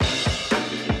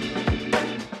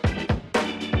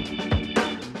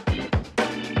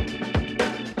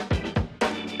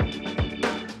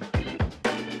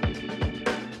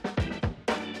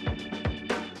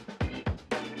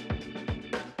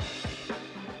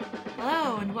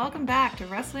and welcome back to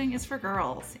Wrestling is for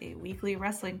Girls, a weekly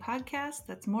wrestling podcast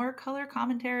that's more color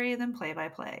commentary than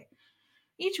play-by-play.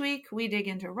 Each week, we dig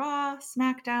into Raw,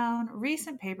 Smackdown,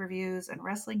 recent pay-per-views, and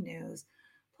wrestling news,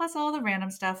 plus all the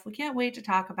random stuff we can't wait to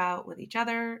talk about with each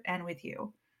other and with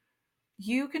you.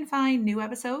 You can find new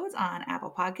episodes on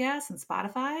Apple Podcasts and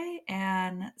Spotify,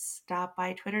 and stop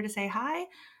by Twitter to say hi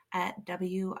at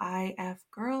WIF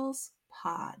Girls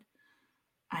Pod.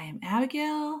 I am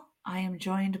Abigail. I am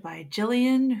joined by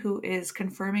Jillian, who is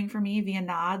confirming for me via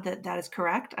nod that that is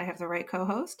correct. I have the right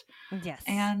co-host. Yes.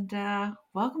 And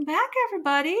welcome back,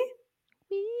 everybody.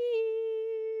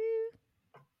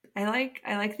 I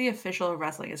like the official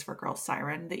Wrestling is for Girls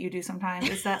siren that you do sometimes.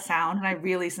 It's that sound, and I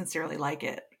really sincerely like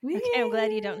it. Okay, I'm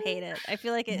glad you don't hate it. I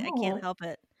feel like I No. can't help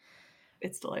it.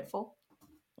 It's delightful.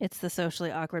 It's the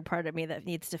socially awkward part of me that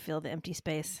needs to fill the empty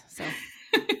space. So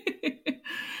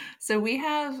So we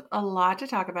have a lot to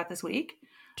talk about this week.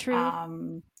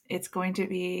 true.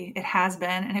 It has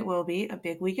been, and it will be a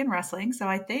big week in wrestling. So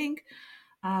I think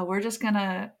we're just going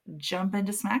to jump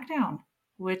into SmackDown,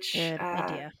 which Good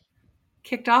idea.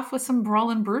 kicked off with some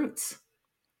brawling brutes.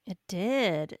 It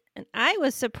did. And I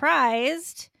was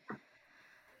surprised.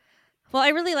 Well, I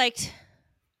really liked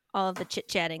all of the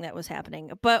chit-chatting that was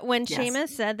happening. But when Yes.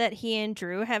 Sheamus said that he and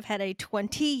Drew have had a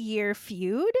 20-year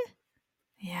feud,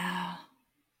 Yeah.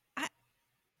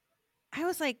 I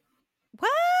was like,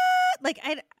 what? Like,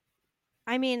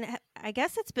 I mean, I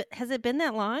guess has it been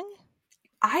that long?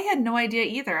 I had no idea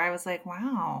either. I was like,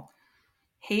 wow,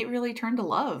 hate really turned to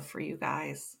love for you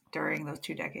guys during those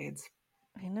 2 decades.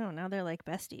 I know. Now they're like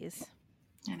besties.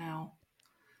 You know,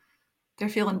 they're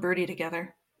feeling broody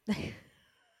together.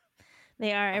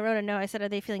 They are. I wrote a note. I said, are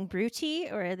they feeling broody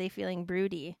or are they feeling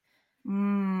broody?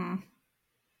 Who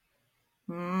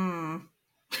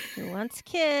Who wants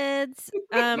kids?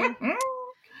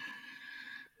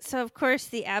 So, of course,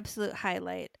 the absolute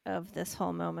highlight of this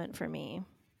whole moment for me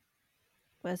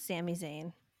was Sami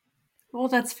Zayn Well,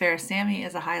 that's fair. Sammy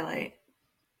is a highlight.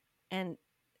 and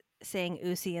saying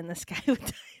Usi in the sky with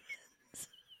diamonds.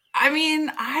 I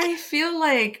mean, I feel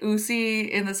like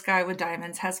Usi in the Sky with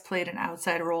Diamonds has played an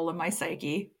outside role in my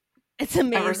psyche. It's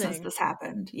amazing. Ever since this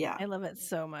happened. Yeah. I love it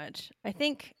so much. I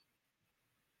think,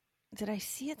 did I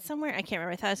see it somewhere? I can't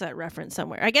remember. I thought I saw it referenced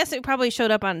somewhere. I guess it probably showed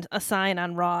up on a sign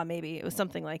on Raw, maybe. It was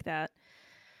something like that.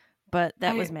 But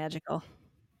that was magical.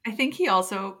 I think he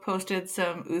also posted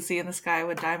some Usi in the Sky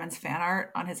with Diamonds fan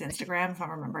art on his Instagram, if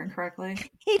I'm remembering correctly.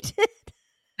 He did.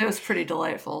 It was pretty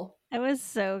delightful. It was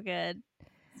so good.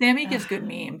 Sammy gives good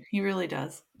meme. He really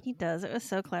does. He does. It was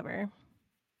so clever.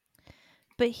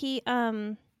 But he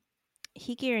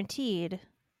guaranteed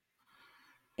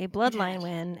a bloodline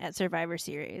win at Survivor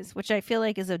Series, which I feel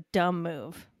like is a dumb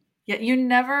move. Yeah,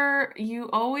 you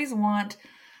always want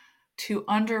to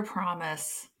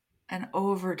underpromise and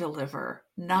overdeliver,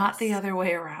 not the other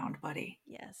way around, buddy.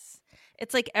 Yes.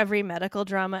 It's like every medical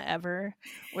drama ever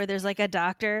where there's like a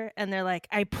doctor and they're like,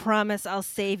 I promise I'll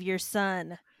save your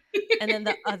son. And then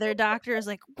the other doctor is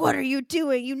like, what are you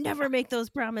doing? You never make those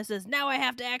promises. Now I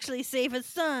have to actually save his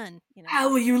son. You know? How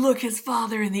will you look his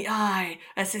father in the eye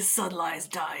as his son lies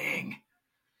dying?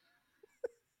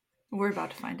 We're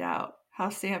about to find out how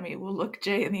Sammy will look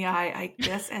Jay in the eye, I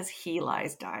guess, as he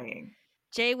lies dying.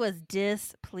 Jay was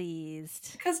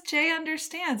displeased. Because Jay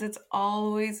understands it's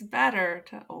always better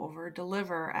to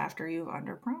over-deliver after you've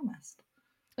under-promised.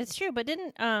 It's true, but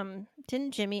didn't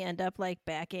Jimmy end up like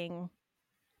backing?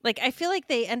 Like, I feel like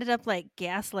they ended up like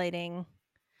gaslighting.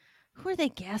 Who are they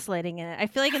gaslighting in it? I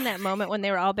feel like in that moment when they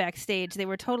were all backstage, they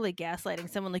were totally gaslighting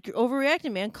someone. Like, you're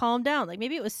overreacting, man. Calm down. Like,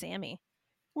 maybe it was Sammy.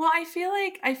 Well, I feel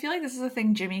like this is a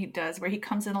thing Jimmy does where he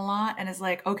comes in a lot and is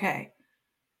like, okay,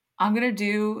 I'm going to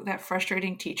do that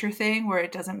frustrating teacher thing where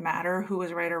it doesn't matter who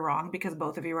was right or wrong because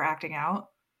both of you were acting out.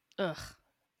 Ugh.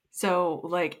 So,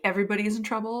 like, everybody's in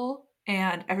trouble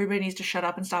and everybody needs to shut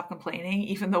up and stop complaining,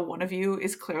 even though one of you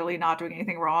is clearly not doing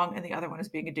anything wrong and the other one is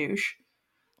being a douche.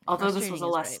 Although this was a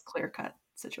less clear-cut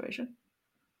situation.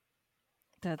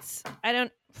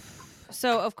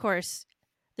 So, of course,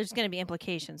 there's going to be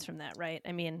implications from that, right?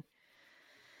 I mean,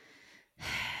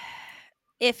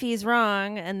 if he's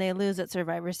wrong and they lose at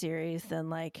Survivor Series, then,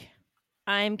 like,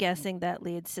 I'm guessing that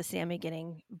leads to Sammy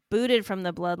getting booted from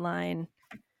the bloodline.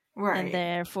 Right. And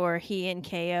therefore, he and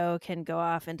KO can go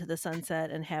off into the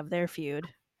sunset and have their feud.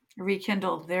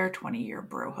 Rekindle their 20-year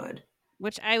brohood.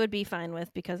 Which I would be fine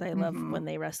with because I love when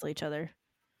they wrestle each other.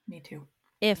 Me too.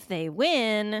 If they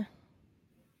win,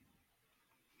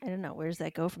 I don't know. Where does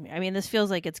that go from here? I mean, this feels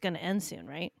like it's going to end soon,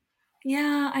 right?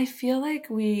 Yeah, I feel like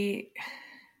the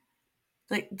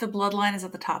bloodline is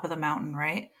at the top of the mountain,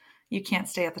 right? You can't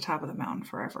stay at the top of the mountain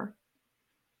forever.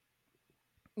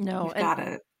 No, We've and got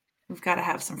to we've got to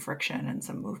have some friction and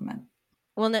some movement.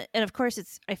 well, and of course,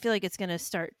 I feel like it's going to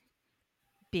start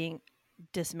being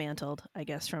dismantled, I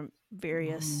guess, from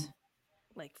various Mm.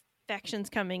 like factions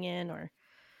coming in, or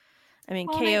I mean,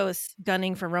 Well, and I KO is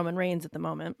gunning for Roman Reigns at the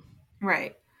moment.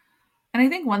 right. And I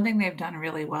think one thing they've done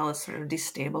really well is sort of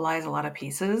destabilize a lot of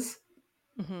pieces.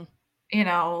 Hmm.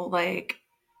 Like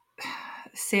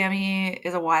Sammy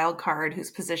is a wild card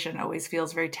whose position always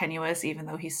feels very tenuous, even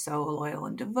though he's so loyal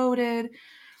and devoted.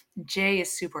 Jay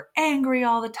is super angry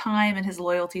all the time, and his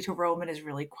loyalty to Roman is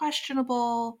really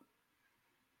questionable.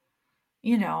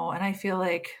 And I feel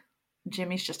like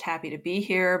Jimmy's just happy to be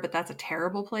here, but that's a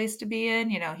terrible place to be in.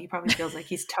 He probably feels like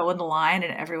he's toeing the line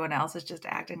and everyone else is just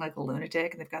acting like a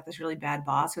lunatic, and they've got this really bad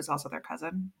boss who's also their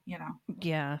cousin.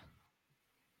 Yeah,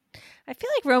 I feel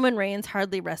like Roman Reigns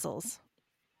hardly wrestles.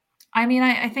 I mean,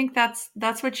 I think that's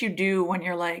what you do when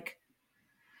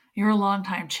you're a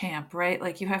longtime champ, right?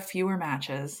 Like you have fewer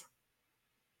matches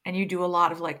and you do a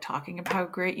lot of like talking about how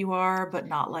great you are, but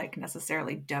not like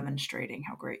necessarily demonstrating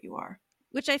how great you are.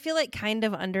 Which I feel like kind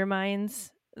of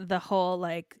undermines the whole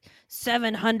like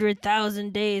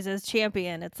 700,000 days as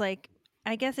champion. It's like,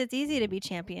 I guess it's easy to be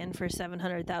champion for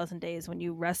 700,000 days when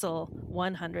you wrestle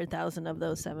 100,000 of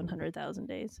those 700,000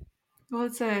 days. Well,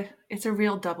 it's a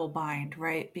real double bind,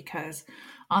 right? Because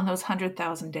on those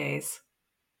 100,000 days,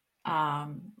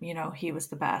 he was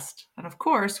the best. And of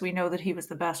course, we know that he was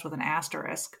the best with an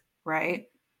asterisk, right?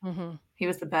 Hmm. He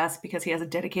was the best because he has a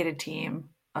dedicated team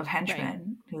of Right.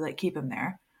 henchmen who like keep him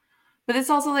there. But it's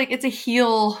also like it's a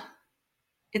heel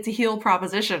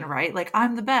proposition, right? Like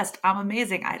I'm the best, I'm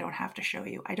amazing. I don't have to show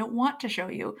you. I don't want to show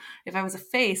you. If I was a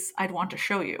face, I'd want to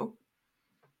show you.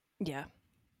 Yeah,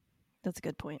 that's a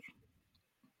good point.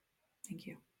 Thank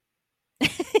you.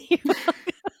 You're welcome.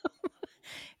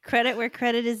 Credit where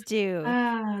credit is due.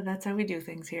 That's how we do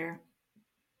things here.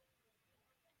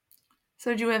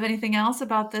 So, do you have anything else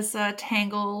about this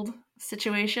tangled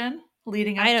situation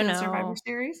leading I up don't to Survivor know.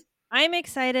 Series? I'm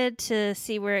excited to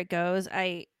see where it goes.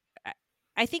 I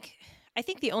I think I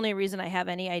think the only reason I have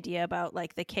any idea about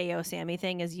like the KO Sammy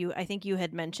thing is I think you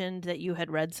had mentioned that you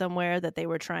had read somewhere that they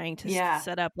were trying to Yeah,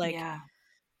 set up like yeah.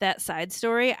 that side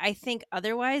story. I think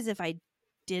otherwise if I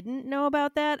didn't know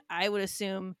about that, I would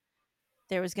assume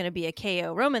there was going to be a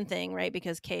KO Roman thing, right?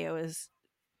 Because KO is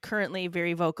currently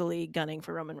very vocally gunning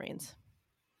for Roman Reigns.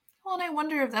 Well, and I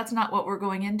wonder if that's not what we're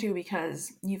going into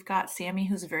because you've got Sammy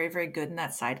who's very, very good in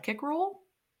that sidekick role.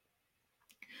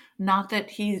 Not that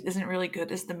he isn't really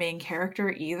good as the main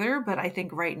character either, but I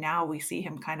think right now we see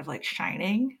him kind of like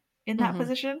shining in that Mhm.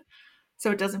 position.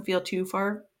 So it doesn't feel too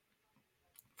far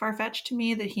fetched to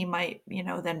me that he might,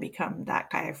 then become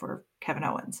that guy for Kevin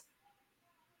Owens.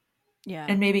 Yeah.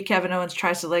 And maybe Kevin Owens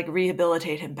tries to like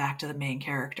rehabilitate him back to the main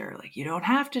character. Like, you don't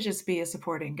have to just be a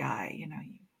supporting guy. You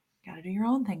got to do your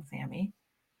own thing, Sammy.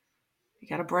 You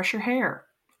got to brush your hair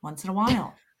once in a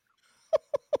while.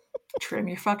 Trim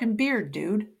your fucking beard,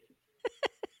 dude.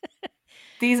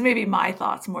 These may be my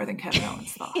thoughts more than Kevin Owens'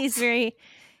 he's thoughts. very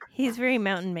he's very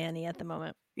mountain manny at the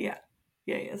moment. Yeah.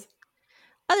 Yeah, he is.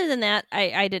 Other than that,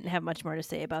 I didn't have much more to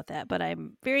say about that, but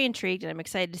I'm very intrigued and I'm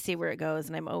excited to see where it goes,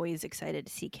 and I'm always excited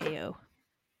to see KO.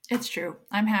 It's true.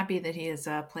 I'm happy that he is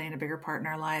playing a bigger part in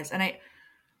our lives. And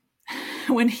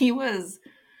when he was,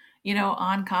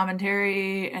 on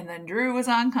commentary and then Drew was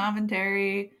on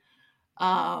commentary,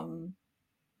 um,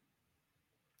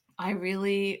 I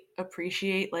really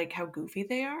appreciate like how goofy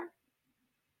they are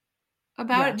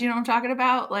about Yeah. it. Do you know what I'm talking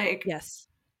about? Like Yes.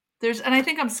 and I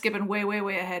think I'm skipping way, way,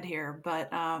 way ahead here, but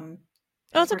Oh,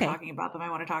 as it's we're okay. talking about them, I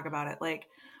want to talk about it. Like,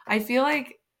 I feel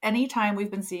like anytime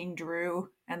we've been seeing Drew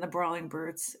and the Brawling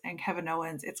Brutes and Kevin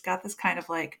Owens, it's got this kind of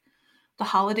like the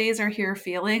holidays are here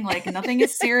feeling like nothing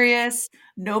is serious.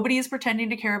 Nobody is pretending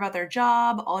to care about their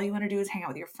job. All you want to do is hang out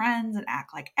with your friends and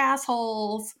act like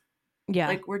assholes. Yeah.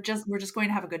 Like we're just going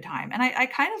to have a good time. And I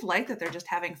kind of like that they're just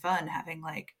having fun, having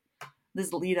like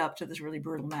this lead up to this really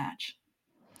brutal match.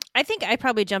 I think I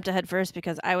probably jumped ahead first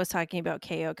because I was talking about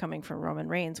KO coming from Roman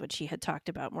Reigns, which he had talked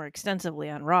about more extensively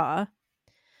on Raw,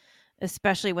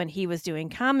 especially when he was doing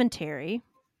commentary.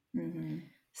 Mm-hmm.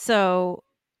 So,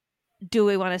 do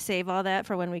we want to save all that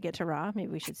for when we get to Raw? Maybe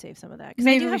we should save some of that because I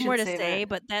Maybe do we have more should to save it. say,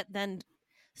 but that then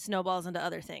snowballs into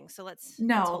other things. So let's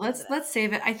No, hold on to that. let's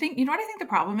save it. I think you know what I think the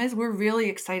problem is. We're really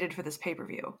excited for this pay per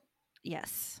view,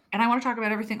 Yes, and I want to talk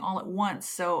about everything all at once.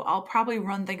 So I'll probably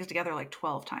run things together like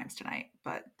 12 times tonight,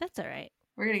 but that's all right.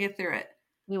 we're gonna get through it.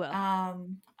 We will.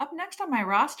 Up next on my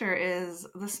roster is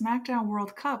the SmackDown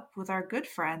World Cup with our good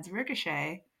friends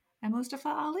Ricochet and Mustafa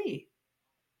Ali.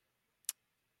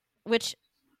 Which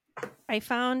I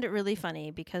found really funny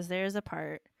because there's a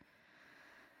part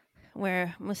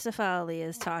where Mustafa Ali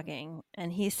is talking,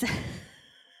 and he said,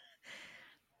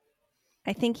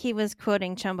 I think he was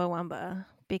quoting Chumbawamba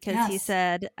because he Yes.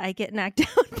 said, "I get knocked down,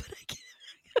 but I get."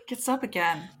 Gets up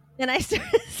again. And I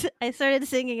started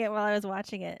singing it while I was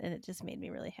watching it, and it just made me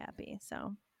really happy.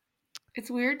 So It's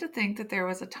weird to think that there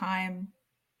was a time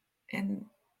in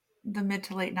the mid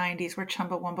to late 90s where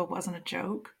Chumbawamba wasn't a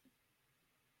joke.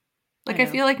 I Like, I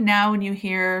know. feel like now when you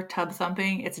hear Tub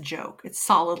Thumping, it's a joke. It's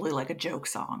solidly like a joke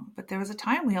song. But there was a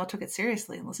time we all took it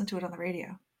seriously and listened to it on the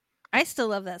radio. I still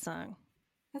love that song.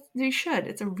 You should.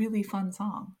 It's a really fun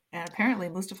song. And apparently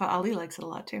Mustafa Ali likes it a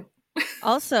lot too.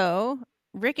 Also,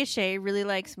 Ricochet really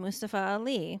likes Mustafa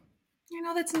Ali.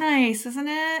 That's nice, isn't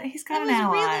it? He's It got an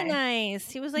was really ally. nice.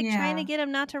 He was like trying to Yeah. get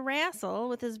him not to wrestle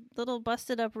with his little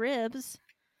busted up ribs.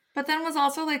 But then was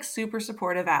also like super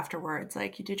supportive afterwards.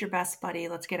 Like, you did your best, buddy.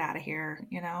 Let's get out of here.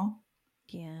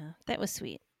 Yeah, that was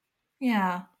sweet.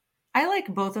 Yeah. I like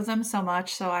both of them so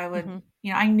much. So Hmm.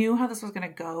 I knew how this was going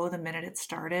to go the minute it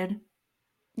started.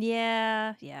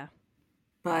 Yeah, yeah,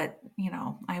 But,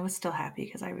 I was still happy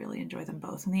because I really enjoy them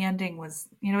both. And the ending was,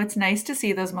 it's nice to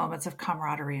see those moments of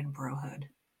camaraderie and brohood.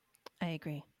 I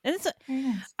agree. And Very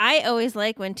nice. I always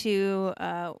like when two,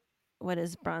 what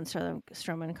does Braun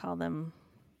Strowman call them?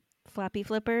 Flappy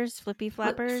flippers, flippy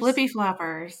flappers, Flippy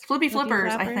flappers. Flippy flippy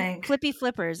flippers, I flapper, think. flippy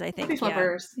flippers. I Flippy think, yeah.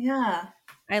 flippers. Yeah.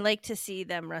 I like to see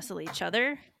them wrestle each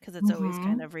other because it's always Hmm.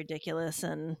 kind of ridiculous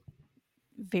and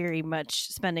very much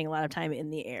spending a lot of time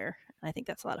in the air. I think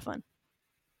that's a lot of fun.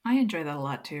 I enjoy that a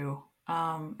lot too.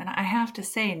 And I have to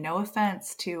say, no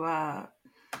offense to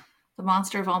the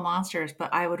monster of all monsters,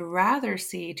 but I would rather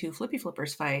see two flippy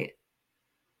flippers fight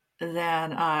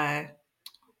than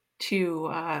two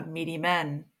meaty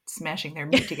men smashing their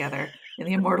meat together, in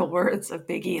the immortal words of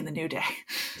Big E in the New Day.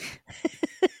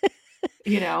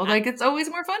 Like, it's always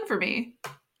more fun for me.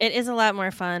 It is a lot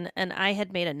more fun, and I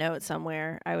had made a note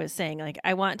somewhere. I was saying, like,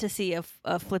 I want to see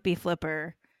a flippy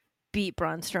flipper beat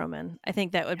Braun Strowman. I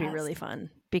think that would be Yes. really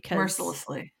fun because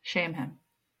Mercilessly. Shame him.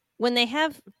 when they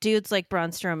have dudes like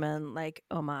Braun Strowman, like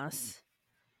Omos,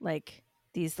 like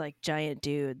these like giant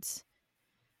dudes,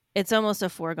 it's almost a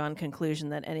foregone conclusion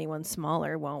that anyone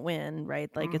smaller won't win, right?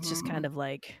 Like it's just kind Hmm. of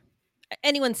like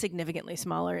anyone significantly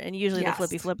smaller, and usually the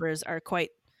flippy Yes. flippers are quite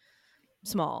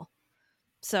small.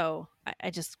 So I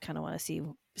just kind of want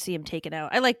to see him taken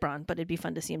out. I like Braun, but it'd be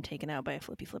fun to see him taken out by a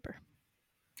flippy flipper.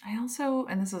 I also,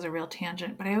 and this is a real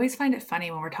tangent, but I always find it funny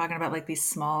when we're talking about like these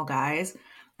small guys.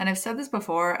 And I've said this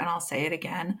before and I'll say it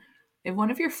again. If one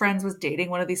of your friends was dating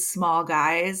one of these small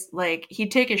guys, like,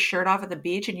 he'd take his shirt off at the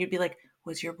beach and you'd be like,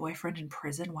 was your boyfriend in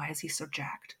prison? Why is he so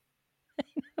jacked?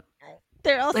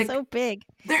 They're all Like, so big.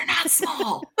 they're not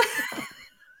small.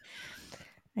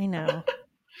 I know.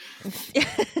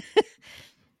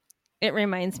 It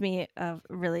reminds me of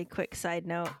a really quick side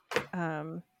note.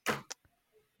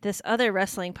 This other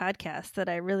wrestling podcast that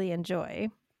I really enjoy,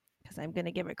 because I'm going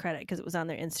to give it credit because it was on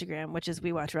their Instagram, which is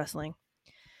We Watch Wrestling.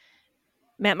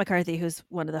 Matt McCarthy, who's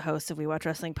one of the hosts of We Watch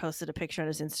Wrestling, posted a picture on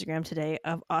his Instagram today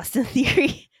of Austin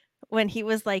Theory when he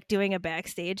was like doing a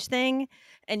backstage thing.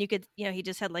 And you could, he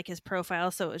just had like his profile.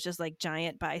 So it was just like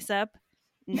giant bicep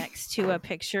next to a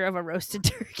picture of a roasted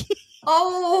turkey.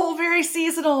 Oh, very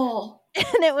seasonal.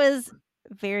 And it was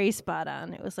very spot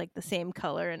on. It was like the same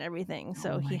color and everything.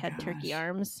 So Oh he my had turkey gosh.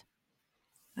 arms,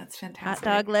 That's hot fantastic.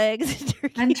 dog legs,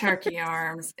 And turkey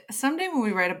arms. Someday when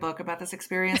we write a book about this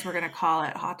experience, we're going to call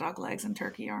it Hot Dog Legs and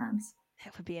Turkey Arms.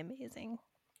 That would be amazing.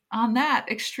 On that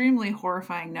extremely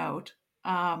horrifying note,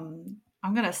 I'm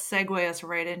going to segue us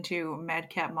right into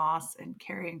Madcap Moss and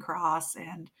Karrion Kross,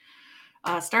 and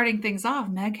starting things off,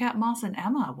 Madcap Moss and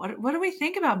Emma. What do we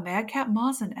think about Madcap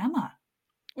Moss and Emma?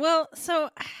 Well, so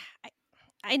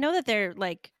I know that they're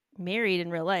like married in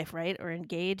real life, right? Or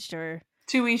engaged or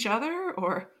To each other,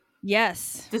 or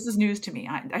yes. this is news to me.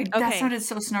 That Okay. sounded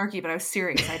so snarky, but I was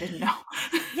serious. I didn't know.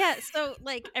 Yeah, so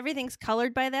like everything's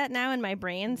colored by that now in my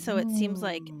brain, so it seems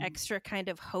like extra kind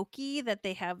of hokey that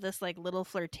they have this like little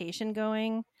flirtation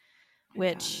going,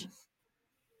 which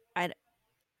I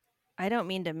don't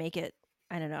mean to make it,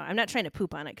 I don't know. I'm not trying to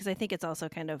poop on it because I think it's also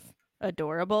kind of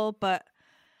adorable, but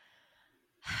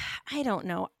I don't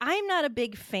know. I'm not a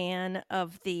big fan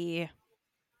of the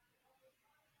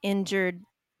injured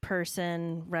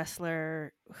person,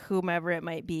 wrestler, whomever it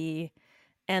might be,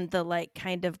 and the like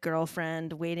kind of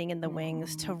girlfriend waiting in the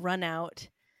wings to run out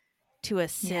to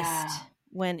assist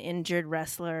when injured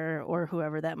wrestler or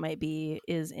whoever that might be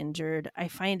is injured. I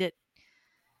find it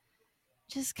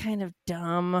just kind of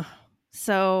dumb.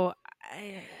 So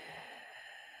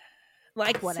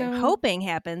what I'm hoping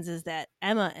happens is that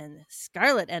Emma and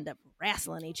Scarlett end up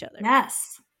wrestling each other.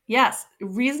 Yes. Yes,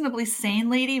 reasonably sane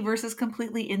lady versus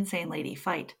completely insane lady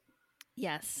fight.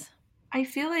 Yes. I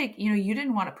feel like, you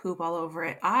didn't want to poop all over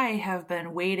it. I have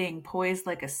been waiting poised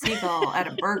like a seagull at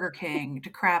a Burger King to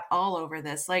crap all over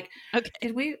this. Like, Okay.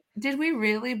 did we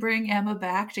really bring Emma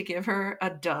back to give her a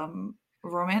dumb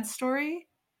romance story?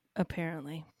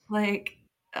 Apparently. Like,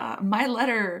 my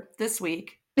letter this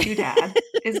week to Dad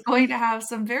is going to have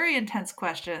some very intense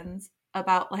questions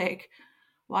about, like,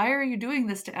 why are you doing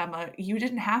this to Emma? You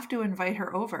didn't have to invite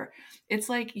her over. It's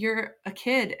like you're a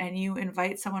kid and you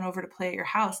invite someone over to play at your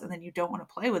house and then you don't want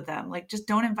to play with them. Like, just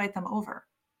don't invite them over.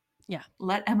 Yeah.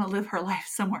 Let Emma live her life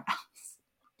somewhere else.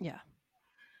 Yeah.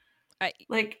 I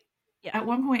Like, yeah. at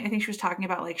one point, I think she was talking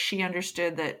about, like, she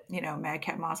understood that,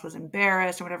 Madcap Moss was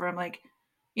embarrassed or whatever. I'm like,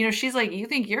 she's like, you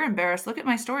think you're embarrassed? Look at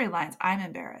my storylines. I'm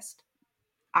embarrassed.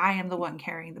 I am the one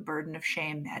carrying the burden of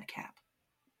shame, Madcap.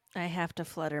 I have to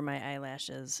flutter my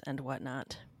eyelashes and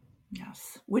whatnot.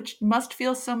 Yes. Which must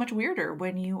feel so much weirder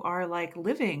when you are, like,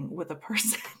 living with a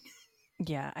person.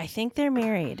 Yeah, I think they're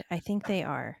married. I think they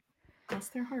are. Bless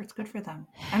their hearts. Good for them.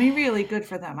 I mean, really good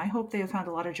for them. I hope they have found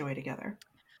a lot of joy together.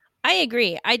 I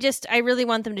agree. I really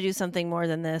want them to do something more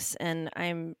than this, and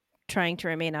I'm trying to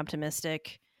remain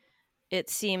optimistic. It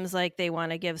seems like they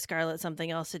want to give Scarlett something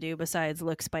else to do besides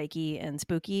look spiky and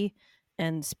spooky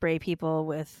and spray people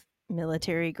with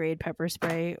military grade pepper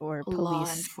spray or Law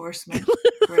police. enforcement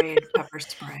grade pepper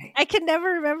spray. I can never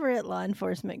remember it. Law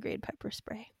enforcement grade pepper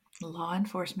spray. Law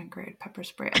enforcement grade pepper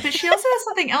spray. But she also has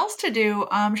something else to do.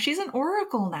 She's an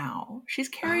oracle now. She's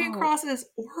carrying Oh, across as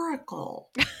oracle,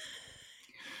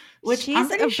 which I'm she's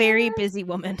pretty a very sure. busy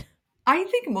woman. I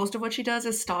think most of what she does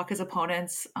is stalk his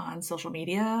opponents on social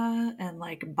media and,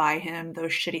 like, buy him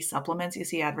those shitty supplements you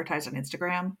see advertised on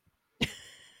Instagram.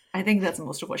 I think that's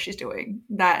most of what she's doing.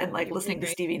 That and, like, You're listening to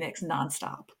right. Stevie Nicks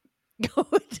nonstop. Oh,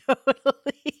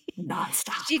 totally.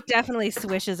 Nonstop. She definitely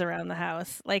swishes around the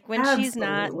house. Like when she's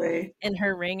not Absolutely. in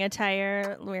her ring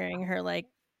attire, wearing her like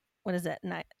what is it?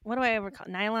 What do I ever call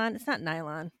nylon? It's not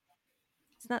nylon.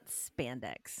 It's not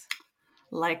spandex.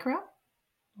 Lycra?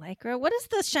 Lycra. What is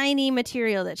the shiny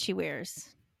material that she wears?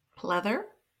 Pleather?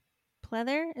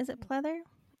 Pleather? Is it pleather?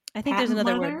 I think there's Patent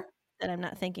another word leather? that I'm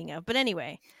not thinking of. But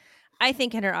anyway, I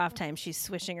think in her off time she's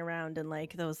swishing around in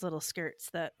like those little skirts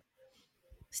that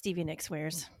Stevie Nicks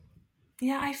wears.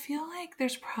 Yeah, I feel like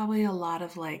there's probably a lot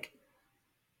of, like,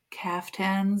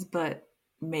 caftans, but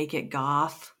make it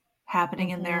goth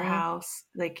happening in their Mm-hmm. house.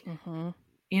 Like, Mm-hmm.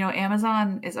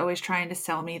 Amazon is always trying to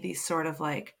sell me these sort of,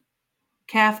 like,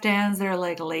 caftans that are,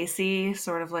 like, lacy,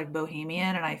 sort of like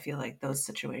bohemian, and I feel like those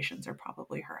situations are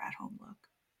probably her at-home look.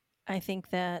 I think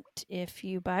that if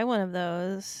you buy one of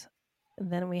those,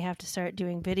 then we have to start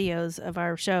doing videos of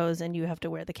our shows and you have to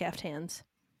wear the caftans.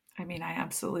 I mean, I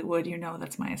absolutely would.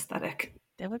 That's my aesthetic.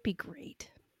 That would be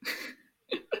great.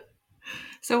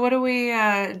 So what do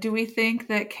we think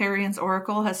that Carrion's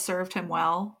Oracle has served him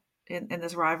well in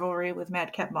this rivalry with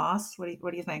Madcap Moss? What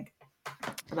do you think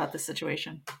about this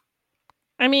situation?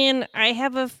 I mean, I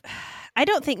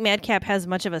don't think Madcap has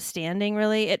much of a standing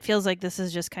really. It feels like this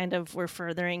is just kind of we're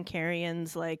furthering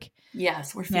Carrion's like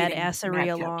Yes, we're feeding badassery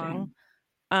Madcap to along.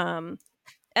 him.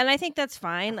 And I think that's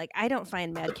fine. Like I don't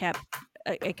find Madcap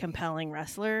a compelling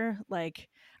wrestler. Like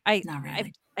I Not I've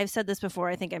really. I've said this before.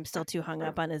 I think I'm still too hung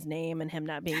up on his name and him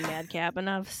not being Madcap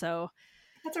enough. So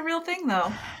That's a real thing,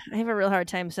 though. I have a real hard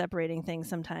time separating things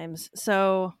sometimes.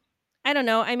 So I don't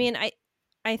know. I mean,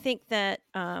 I think that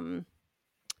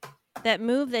that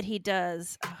move that he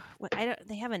does, what I don't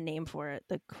they have a name for it,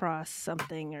 the cross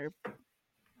something or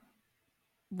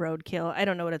roadkill. I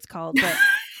don't know what it's called, but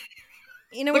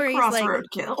you know The where he's like crossroad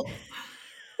kill.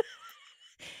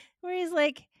 where he's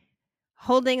like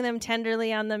holding them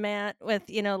tenderly on the mat with,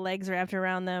 legs wrapped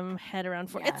around them, head around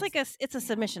for. It's Yes. like it's a Yeah,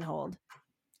 submission hold.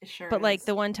 it sure But like is.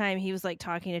 the one time he was like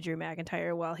talking to Drew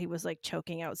McIntyre while he was like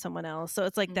choking out someone else. So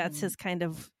it's like that's Mhm. his kind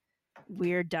of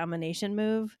weird domination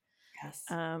move. Yes.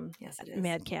 Um, Yes, it is.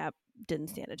 Madcap didn't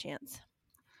stand a chance.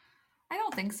 I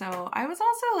don't think so. I was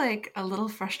also, like, a little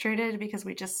frustrated because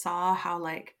we just saw how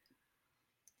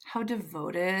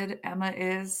devoted Emma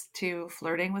is to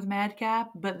flirting with Madcap,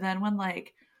 but then when,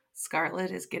 like, Scarlett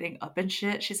is getting up and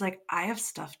shit, she's like, "I have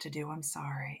stuff to do. I'm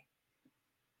sorry.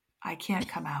 I can't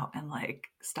come out and, like,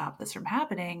 stop this from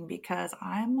happening because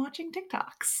I'm watching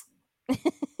TikToks."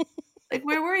 Like,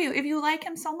 where were you? If you like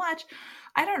him so much,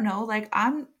 I don't know, like,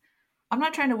 I'm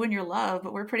not trying to win your love,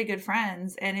 but we're pretty good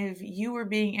friends, and if you were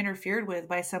being interfered with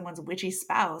by someone's witchy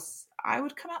spouse, I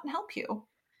would come out and help you.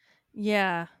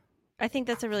 Yeah. I think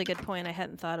that's a really good point. I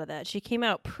hadn't thought of that. She came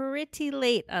out pretty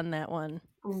late on that one.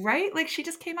 Right? Like, she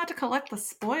just came out to collect the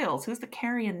spoils. Who's the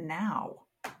carrion now?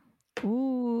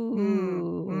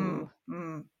 Ooh.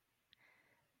 Mm.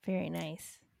 Very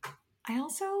nice. I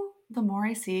also, the more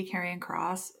I see Karrion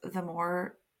Kross, the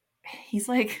more he's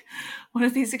like one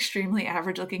of these extremely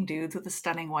average looking dudes with a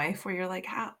stunning wife where you're like,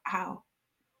 how?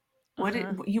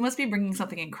 You must be bringing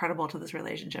something incredible to this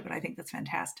relationship. And I think that's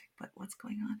fantastic. But what's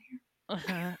going on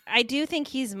here? I do think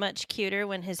he's much cuter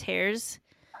when his hair's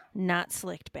not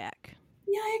slicked back.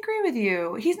 Yeah, I agree with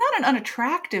you. He's not an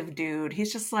unattractive dude.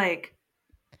 He's just like,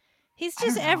 He's I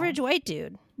just don't know. average white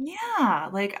dude. Yeah,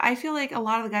 like I feel like a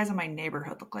lot of the guys in my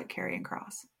neighborhood look like Karrion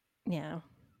Kross. Yeah.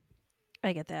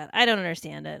 I get that. I don't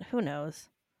understand it. Who knows?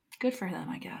 Good for them,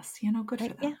 I guess. Good for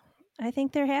them. Yeah. I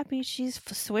think they're happy. She's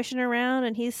swishing around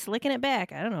and he's slicking it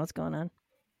back. I don't know what's going on.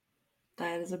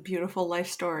 That is a beautiful life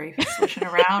story. Swishing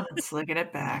around and slicking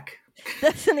it back.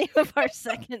 That's the name of our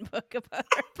second book about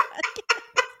our podcast.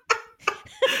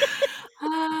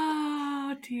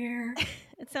 Oh, dear.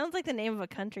 It sounds like the name of a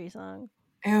country song.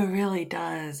 It really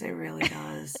does. It really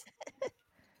does.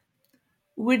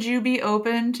 Would you be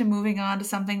open to moving on to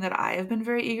something that I have been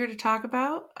very eager to talk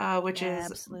about, which is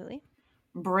absolutely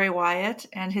Bray Wyatt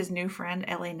and his new friend,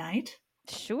 LA Knight?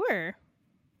 Sure.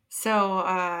 So,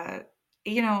 I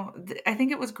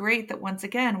think it was great that once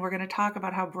again we're going to talk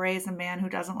about how Bray is a man who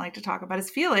doesn't like to talk about his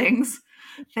feelings.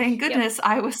 Thank goodness. Yep.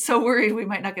 I was so worried we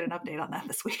might not get an update on that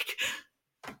this week.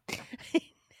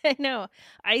 I know.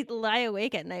 I lie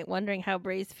awake at night wondering how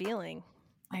Bray's feeling.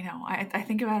 I know. I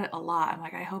think about it a lot. I'm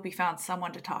like, I hope he found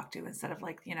someone to talk to instead of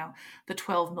like, the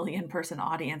 12 million person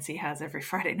audience he has every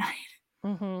Friday night.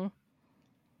 Mm-hmm.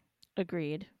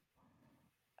 Agreed.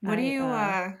 What do you,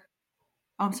 Oh,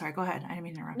 I'm sorry. Go ahead. I didn't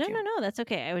mean to interrupt you. No. That's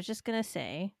okay. I was just going to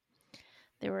say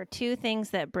there were two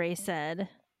things that Bray said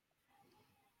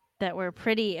that were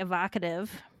pretty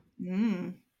evocative.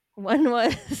 Mm. One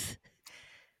was,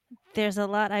 there's a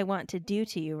lot I want to do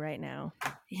to you right now.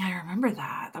 Yeah, I remember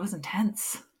that. That was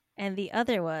intense. And the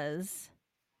other was,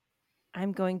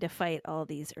 I'm going to fight all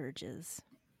these urges.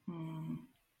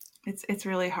 It's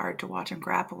really hard to watch him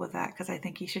grapple with that because I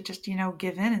think he should just,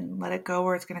 give in and let it go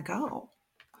where it's going to go.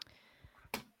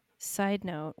 Side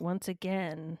note, once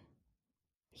again,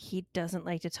 he doesn't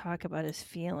like to talk about his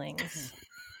feelings.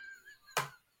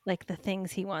 Like the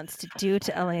things he wants to do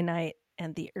to LA Knight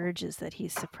and the urges that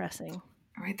he's suppressing.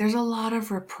 Right. There's a lot of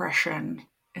repression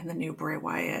in the new Bray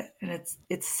Wyatt, and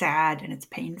it's sad and it's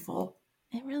painful.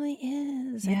 It really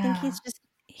is. Yeah. I think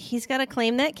he's got to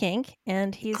claim that kink,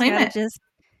 and he's got to just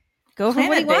go claim for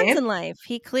what he wants babe. in life.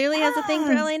 He clearly has a thing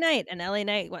for LA Knight, and LA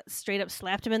Knight straight up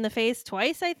slapped him in the face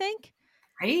twice, I think.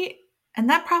 Right? And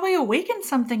that probably awakened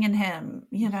something in him,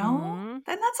 Mm-hmm. And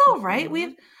that's all right.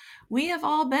 We have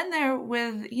all been there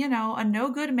with, a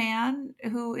no good man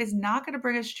who is not going to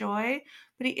bring us joy,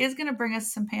 but he is going to bring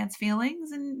us some pants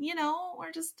feelings. And,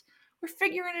 we're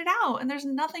figuring it out. And there's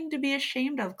nothing to be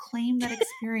ashamed of. Claim that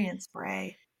experience,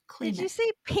 Bray. Claim Did you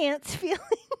say pants feelings?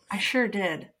 I sure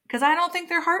did. Because I don't think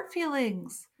they're heart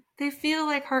feelings. They feel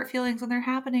like heart feelings when they're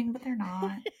happening, but they're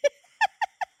not.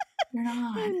 They're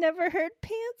not. I've never heard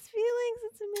pants feelings.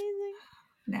 It's amazing.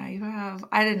 Now you have.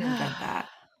 I didn't invent that.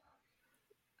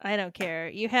 I don't care.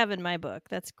 You have in my book.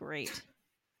 That's great.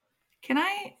 Can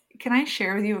I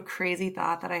share with you a crazy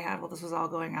thought that I had while this was all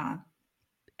going on?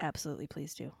 Absolutely,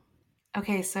 please do.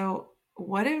 Okay, so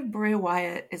what if Bray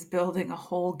Wyatt is building a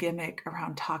whole gimmick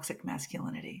around toxic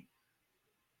masculinity?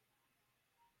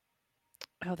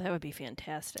 Oh, that would be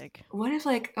fantastic. What if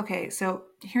so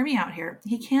hear me out here.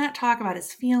 He can't talk about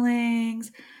his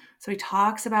feelings. So he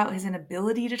talks about his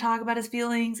inability to talk about his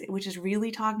feelings, which is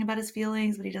really talking about his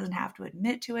feelings, but he doesn't have to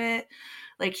admit to it.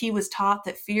 Like he was taught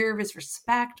that fear is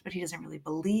respect, but he doesn't really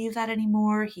believe that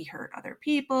anymore. He hurt other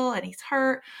people and he's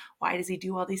hurt. Why does he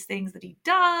do all these things that he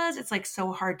does? It's like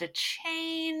so hard to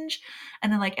change.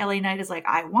 And then like LA Knight is like,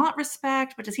 I want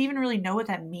respect, but does he even really know what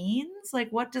that means?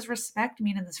 Like, what does respect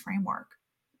mean in this framework?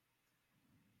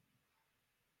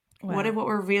 Wow. What if what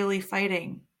we're really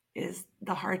fighting is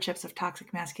the hardships of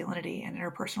toxic masculinity and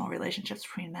interpersonal relationships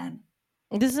between men?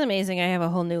 This is amazing. I have a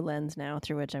whole new lens now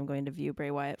through which I'm going to view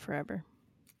Bray Wyatt forever.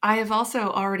 I have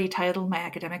also already titled my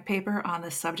academic paper on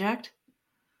this subject.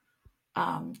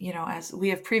 As we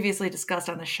have previously discussed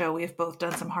on the show, we have both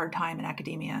done some hard time in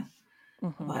academia,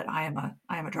 but I am a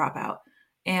dropout.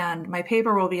 And my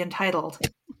paper will be entitled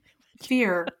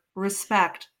Fear,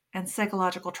 Respect, and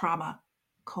Psychological Trauma, :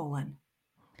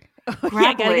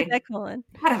 Gotta get that colon.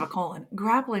 Gotta have a colon.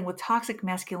 Grappling with toxic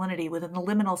masculinity within the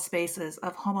liminal spaces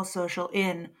of homosocial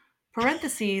in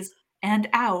parentheses and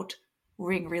out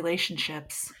ring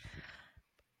relationships.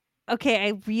 Okay,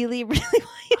 I really, really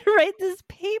want you to write this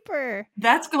paper.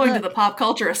 That's going to the Pop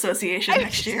Culture Association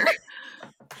next year. I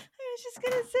was just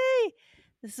gonna say,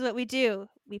 This is what we do.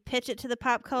 We pitch it to the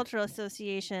Pop Cultural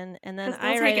Association, and then 'Cause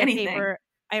they'll take anything.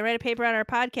 I write a paper on our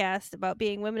podcast about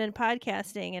being women in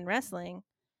podcasting and wrestling.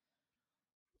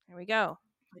 Here we go.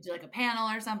 We do like a panel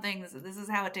or something. This is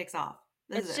how it takes off.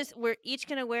 This is It's it. just we're each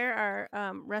going to wear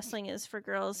our Wrestling is for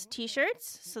Girls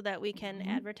t-shirts so that we can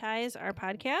advertise our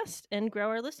podcast and grow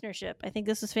our listenership. I think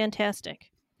this is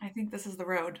fantastic. I think this is the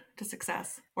road to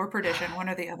success or perdition, one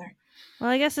or the other. Well,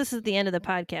 I guess this is the end of the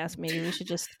podcast. Maybe we should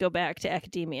just go back to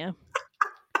academia,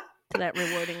 to that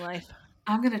rewarding life.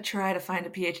 I'm going to try to find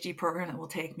a PhD program that will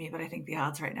take me, but I think the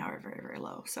odds right now are very, very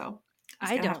low. So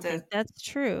I don't think that's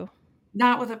true.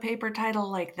 Not with a paper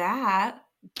title like that.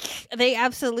 They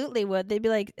absolutely would. They'd be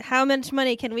like, how much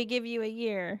money can we give you a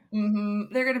year?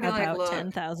 Mm-hmm. They're going to be about like,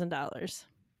 look, $10,000.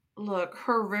 Look,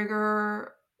 her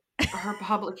rigor, her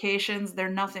publications, they're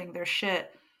nothing. They're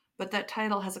shit. But that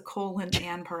title has a colon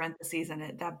and parentheses in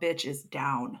it. That bitch is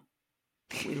down.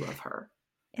 We love her.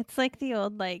 It's like the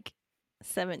old,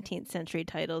 17th century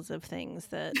titles of things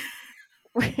that...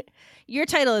 Your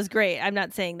title is great. I'm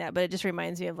not saying that, but it just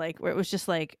reminds me of, where it was just,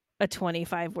 a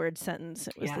 25-word sentence.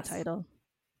 It was the title.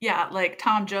 Yeah, like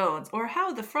Tom Jones, or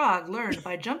How the Frog Learned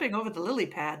by Jumping Over the Lily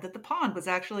Pad that the pond was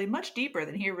actually much deeper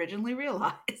than he originally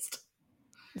realized.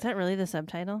 Is that really the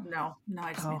subtitle? No,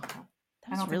 I just made it up.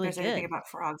 I don't really think there's anything about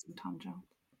frogs in Tom Jones.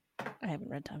 I haven't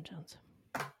read Tom Jones.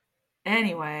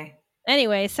 Anyway,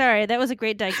 sorry. That was a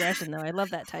great digression, though. I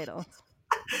love that title.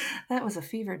 That was a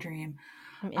fever dream.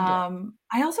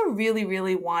 I also really,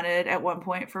 really wanted at one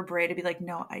point for Bray to be like,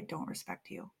 no, I don't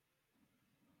respect you.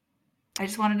 I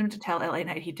just wanted him to tell LA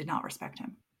Knight he did not respect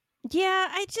him. Yeah,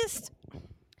 I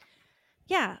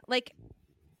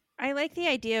like the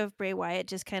idea of Bray Wyatt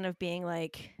just kind of being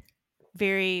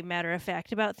very matter of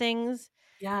fact about things.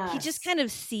 Yeah. He just kind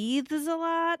of seethes a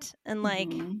lot and I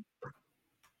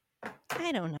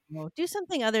don't know, do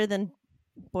something other than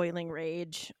boiling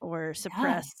rage or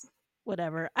suppress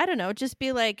whatever. I don't know, just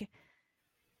be real,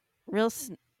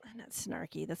 not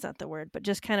snarky, that's not the word, but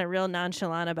just kind of real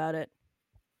nonchalant about it.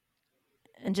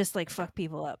 And just fuck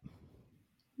people up.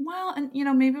 Well, and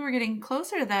maybe we're getting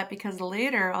closer to that because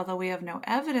later, although we have no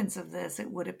evidence of this, it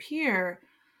would appear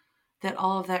that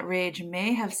all of that rage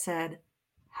may have said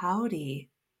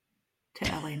howdy to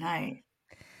LA Knight.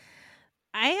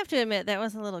 I have to admit that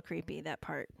was a little creepy, that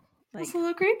part. It's a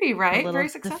little creepy, right? Very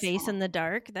successful. The face in the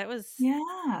dark. That was...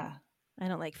 Yeah. I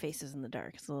don't like faces in the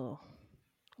dark. It's a little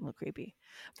creepy.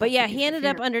 But yeah, he ended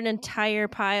up under an entire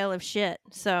pile of shit.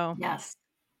 So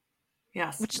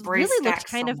Yes. Which really looked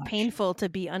kind of painful to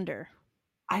be under.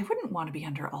 I wouldn't want to be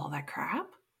under all that crap.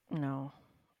 No.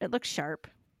 It looked sharp.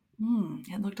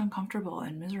 It looked uncomfortable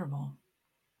and miserable.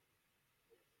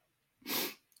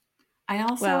 I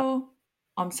also...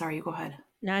 I'm sorry, you go ahead.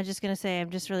 No, I was just going to say, I'm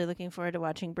just really looking forward to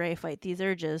watching Bray fight these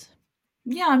urges.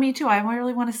 Yeah, me too. I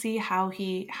really want to see how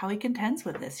he contends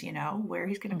with this, where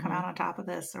he's going to come out on top of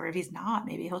this, or if he's not,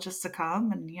 maybe he'll just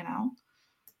succumb and,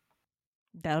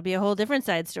 That'll be a whole different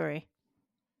side story.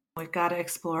 We've got to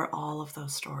explore all of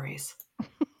those stories.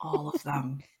 All of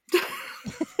them.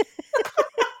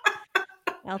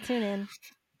 I'll tune in.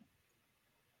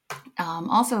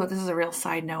 Also, this is a real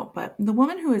side note, but the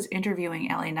woman who is interviewing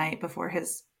LA Knight before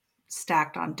his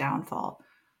stacked on downfall,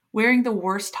 wearing the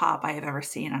worst top I have ever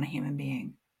seen on a human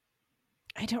being.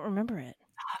 I don't remember it.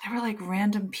 There were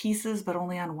random pieces, but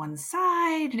only on one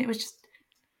side. And it was just,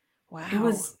 wow. It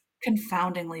was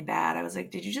confoundingly bad. I was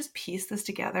like, did you just piece this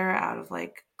together out of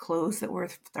clothes that were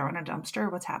thrown in a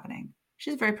dumpster? What's happening?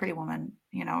 She's a very pretty woman.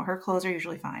 Her clothes are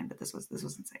usually fine, but this was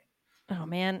insane. Oh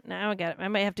man, now I got it. I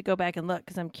might have to go back and look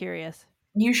because I'm curious.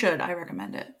 You should. I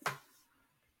recommend it.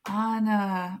 On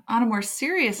a more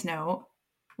serious note,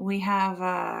 we have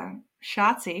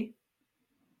Shotzi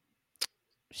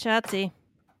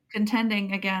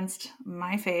contending against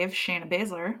my fave, Shayna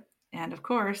Baszler, and of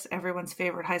course, everyone's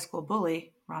favorite high school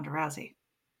bully, Ronda Rousey.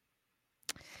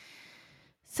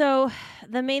 So,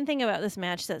 the main thing about this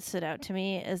match that stood out to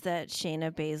me is that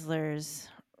Shayna Baszler's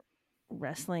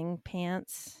wrestling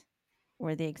pants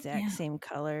were the exact same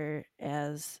color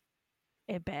as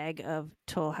a bag of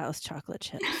Toll House chocolate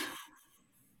chips.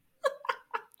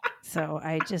 So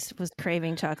I just was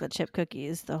craving chocolate chip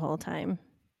cookies the whole time.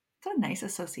 It's a nice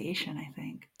association, I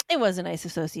think. It was a nice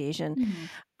association.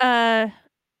 Mm-hmm.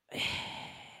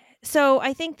 So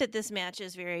I think that this match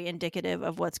is very indicative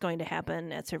of what's going to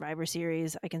happen at Survivor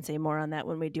Series. I can say more on that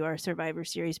when we do our Survivor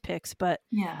Series picks, but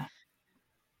yeah,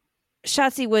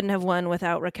 Shotzi wouldn't have won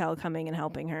without Raquel coming and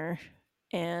helping her.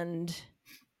 And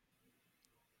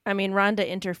I mean, Ronda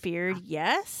interfered,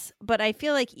 yes, but I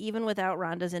feel like even without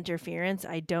Ronda's interference,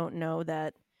 I don't know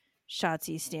that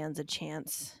Shotzi stands a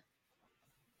chance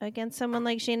against someone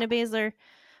like Shayna Baszler,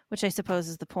 which I suppose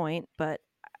is the point, but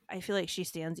I feel like she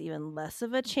stands even less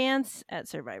of a chance at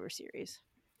Survivor Series.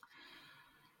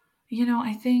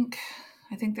 I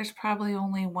think there's probably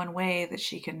only one way that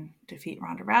she can defeat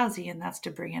Ronda Rousey, and that's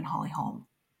to bring in Holly Holm.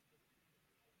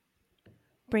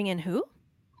 Bring in who?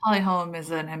 Holly Holm is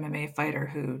an MMA fighter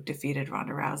who defeated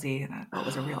Ronda Rousey in what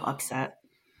was a real upset.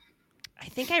 I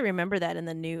think I remember that in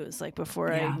the news, like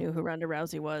before I Yeah, knew who Ronda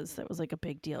Rousey was. That was like a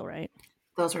big deal, right?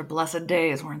 those were blessed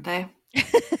days, weren't they?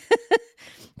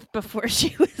 Before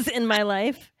she was in my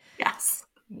life. Yes.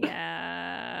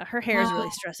 Yeah, her hair is really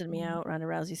Oh, stressing me out. Ronda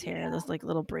Rousey's hair, yeah. those like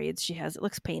little braids she has, it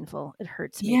looks painful. It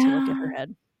hurts me to look at Yeah. her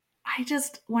head.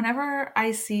 Whenever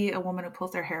I see a woman who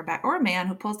pulls their hair back or a man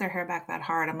who pulls their hair back that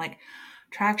hard, I'm like,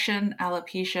 traction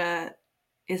alopecia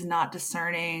is not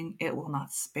discerning. It will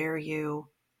not spare you.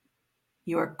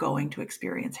 You are going to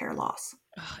experience hair loss.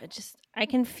 Oh, I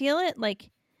can feel it like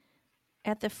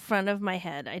at the front of my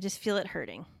head. I just feel it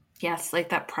hurting. Yes, like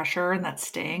that pressure and that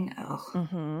sting. Ugh,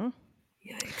 Mm-hmm.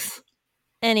 yikes.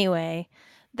 Anyway,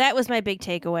 that was my big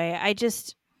takeaway.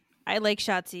 I like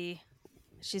Shotzi.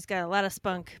 She's got a lot of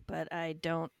spunk, but I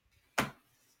don't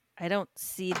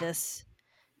see this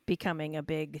becoming a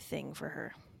big thing for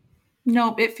her.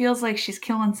 Nope, it feels like she's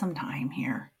killing some time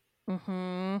here.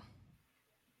 Mm-hmm.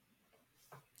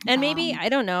 And maybe, Um, I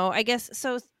don't know. I guess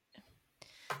so.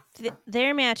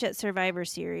 Their match at Survivor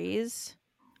Series,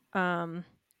 um,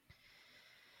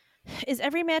 is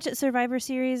every match at Survivor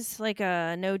Series like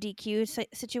a no DQ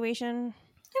situation?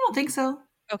 I don't think so.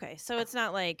 Okay, so it's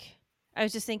not like I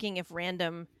was just thinking if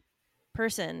random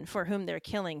person for whom they're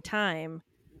killing time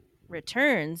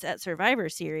returns at Survivor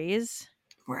Series,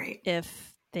 Right.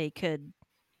 if they could.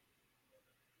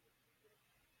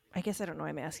 I guess I don't know.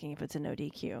 I'm asking if it's a no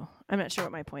DQ. I'm not sure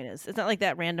what my point is. It's not like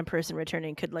that random person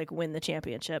returning could like win the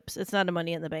championships. It's not a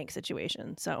Money in the Bank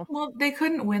situation. So Well, they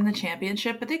couldn't win the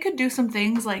championship, but they could do some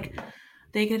things like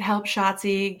they could help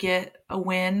Shotzi get a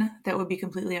win that would be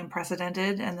completely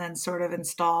unprecedented and then sort of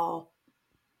install,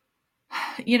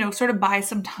 sort of buy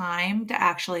some time to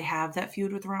actually have that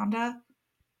feud with Ronda.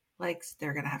 Like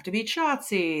they're going to have to beat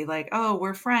Shotzi. Like, oh,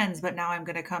 we're friends, but now I'm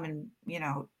going to come and,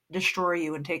 destroy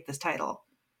you and take this title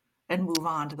and move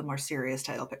on to the more serious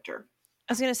title picture.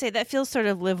 I was gonna say that feels sort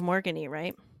of Liv Morgan-y,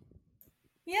 right?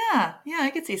 Yeah, yeah, I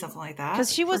could see something like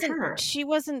Because that for sure. she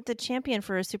wasn't the champion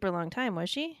for a super long time, was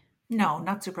she? No,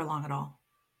 not super long at all.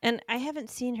 And I haven't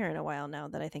seen her in a while now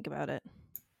that I think about it.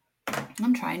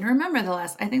 I'm trying to remember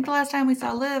I think the last time we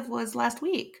saw Liv was last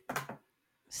week.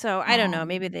 So I don't know.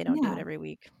 Maybe they don't do Yeah. it every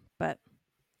week, but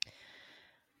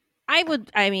I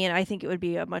think it would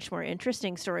be a much more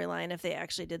interesting storyline if they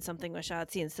actually did something with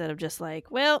Shotzi instead of just like,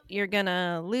 well, you're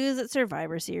gonna lose at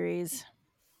Survivor Series.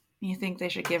 You think they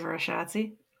should give her a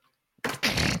Shotzi?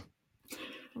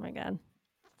 Oh my god.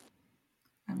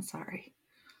 I'm sorry.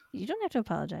 You don't have to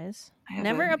apologize. I have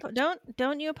Never an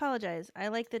don't you apologize. I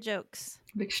like the jokes.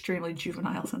 extremely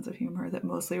juvenile sense of humor that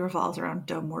mostly revolves around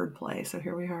dumb wordplay. So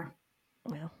here we are.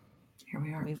 Well, Here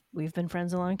we are. we've been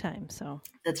friends a long time, so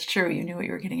That's true. You knew what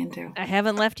you were getting into. I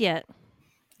haven't left yet.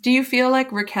 Do you feel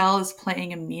like Raquel is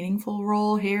playing a meaningful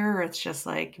role here? Or it's just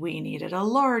like we needed a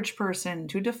large person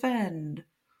to defend?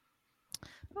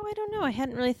 Oh, I don't know. I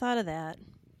hadn't really thought of that.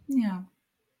 Yeah.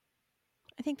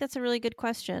 I think that's a really good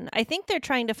question. I think they're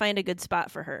trying to find a good spot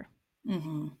for her.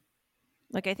 Mm-hmm.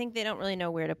 Like I think they don't really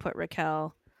know where to put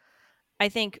Raquel. I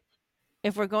think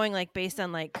if we're going like based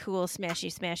on like cool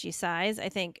smashy size, I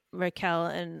think Raquel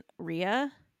and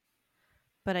Rhea,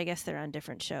 but I guess they're on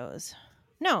different shows.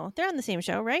 No, they're on the same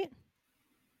show, right?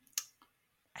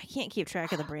 I can't keep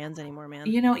track of the brands anymore,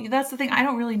 man. That's the thing. I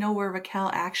don't really know where Raquel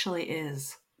actually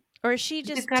is. Or is she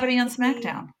She's just got to be on technically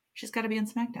SmackDown. She's got to be on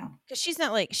SmackDown. because she's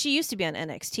not like she used to be on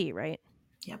NXT, right?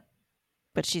 Yep.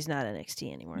 But she's not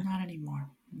NXT anymore. Not anymore.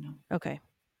 No. Okay.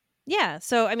 Yeah,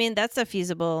 so I mean that's a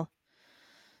feasible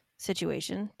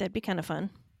situation. That'd be kind of fun.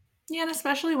 Yeah, and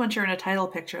especially once you're in a title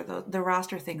picture, the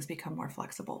roster things become more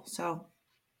flexible. So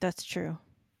That's true.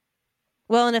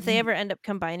 Well, and if they mm, ever end up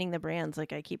combining the brands,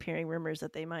 like I keep hearing rumors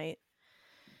that they might.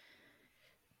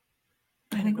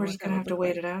 I I don't think know we're what just that gonna would have to look wait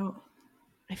like. it out.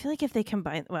 I feel like if they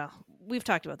combine, well, we've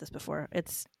talked about this before.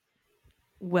 It's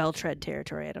well tread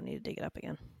territory. I don't need to dig it up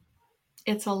again.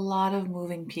 It's a lot of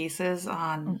moving pieces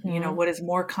on, Mm-hmm. what is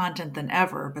more content than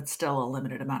ever, but still a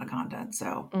limited amount of content.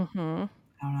 So Mm-hmm.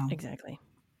 I don't know. Exactly.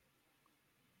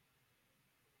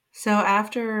 So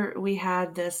after we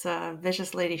had this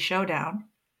Vicious Lady showdown,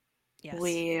 Yes.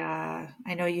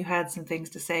 I know you had some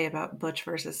things to say about Butch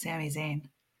versus Sami Zayn.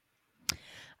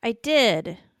 I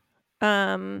did.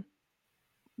 One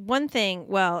thing.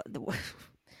 Well,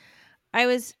 I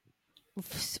was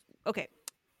Okay.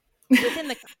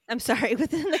 I'm sorry,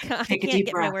 within the I Take a can't deep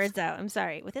get my breath. words out. I'm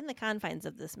sorry. Within the confines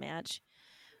of this match,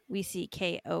 we see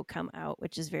KO come out,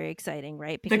 which is very exciting,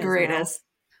 right? The Because now greatest.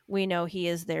 we know he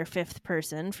is their 5th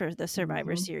person for the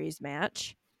Survivor Mm-hmm. Series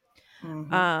match.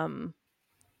 Mm-hmm. Um,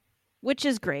 which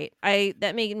is great.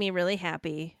 That made me really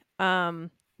happy.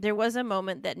 There was a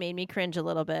moment that made me cringe a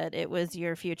little bit. It was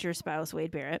your future spouse, Wade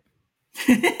Barrett.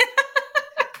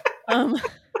 Um,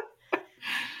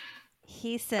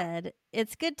 he said,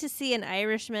 "It's good to see an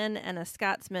Irishman and a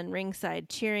Scotsman ringside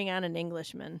cheering on an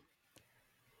Englishman."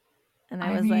 And I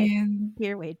I was like, mean,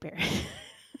 "Dear Wade Barrett."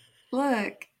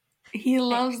 look, he I,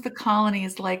 loves the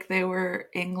colonies like they were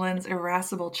England's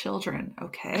irascible children,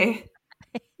 okay?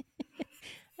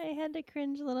 I had to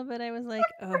cringe a little bit. I was like,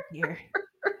 "Oh dear.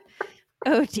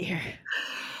 Oh dear."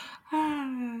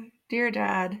 Dear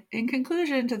Dad, in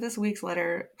conclusion to this week's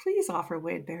letter, please offer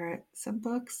Wade Barrett some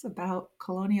books about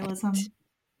colonialism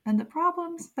and the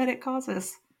problems that it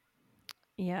causes.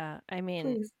 Yeah, I mean,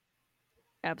 Please.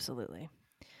 absolutely.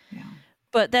 Yeah.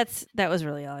 But that was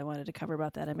really all I wanted to cover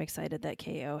about that. I'm excited that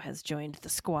KO has joined the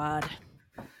squad.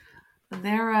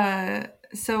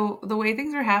 So the way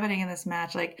things were happening in this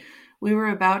match, like we were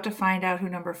about to find out who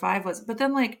number 5 was, but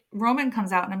then like Roman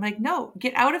comes out and I'm like, no,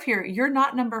 get out of here. You're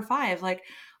not number 5. Like,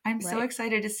 I'm so Right.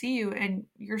 excited to see you and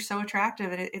you're so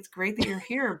attractive and it's great that you're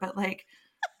here, but like,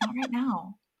 not right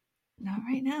now. Not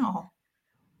right now.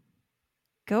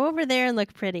 Go over there and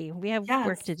look pretty. We have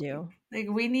work Yes. to do. Like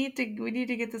we need to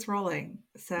get this rolling.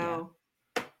 Yeah. So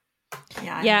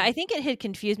yeah, Yeah, I I'm think it had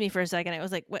confused me for a second. I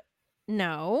was like, "What?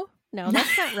 No. No,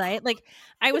 that's not right." Like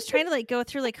I was trying to like go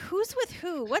through like who's with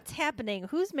who? What's happening?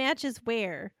 Whose match is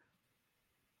where?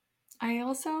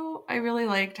 I really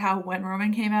liked how when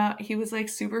Roman came out, he was like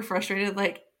super frustrated.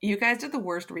 Like, you guys did the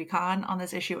worst recon on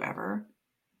this issue ever.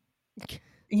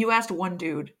 You asked one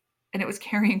dude, and it was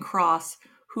Karrion Cross,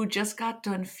 who just got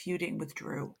done feuding with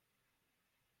Drew.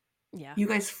 Yeah. You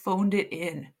guys phoned it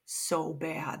in so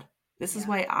bad. This is Yeah.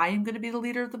 why I am going to be the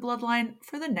leader of the bloodline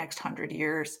for the next 100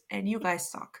 years, and you guys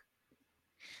suck.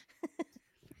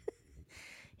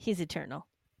 He's eternal.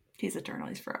 He's eternal.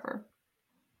 He's forever.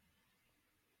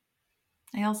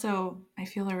 I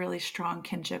feel a really strong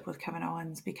kinship with Kevin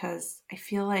Owens because I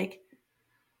feel like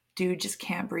dude just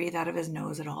can't breathe out of his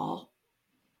nose at all.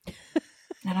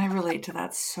 And I relate to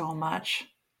that so much.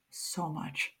 So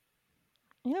much.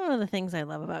 You know, one of the things I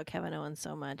love about Kevin Owens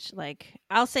so much, like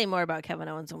I'll say more about Kevin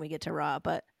Owens when we get to Raw,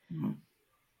 but Mhm.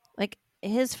 like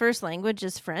his first language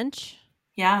is French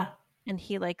Yeah. and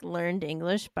he like learned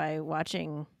English by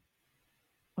watching,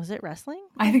 was it wrestling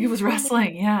I that think it he was learned?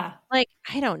 wrestling. Yeah. Like,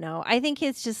 I don't know. I think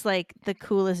he's just like the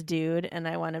coolest dude and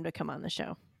I want him to come on the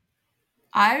show.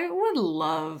 I would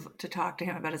love to talk to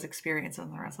him about his experience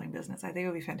in the wrestling business. I think it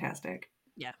would be fantastic.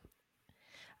 Yeah.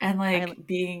 And I like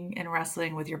being in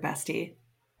wrestling with your bestie.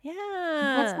 What's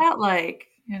Yeah. that like?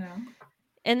 You know?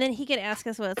 And then he could ask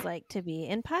us what it's like to be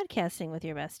in podcasting with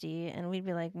your bestie and we'd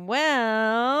be like,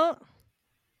 "Well,"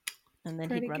 and then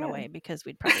he'd Pretty run away good. because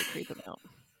we'd probably creep him out.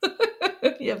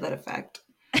 You have that effect.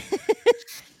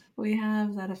 We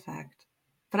have that effect.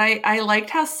 But I liked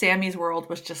how Sammy's world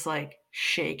was just like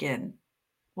shaken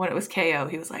when it was KO.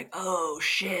 He was like, oh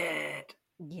shit.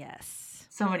 Yes.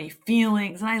 So many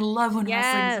feelings. And I love when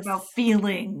wrestling is about Yes.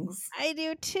 feelings. I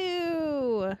do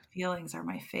too. Feelings are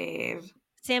my fave.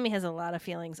 Sammy has a lot of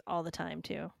feelings all the time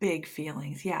too. Big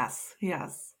feelings. Yes.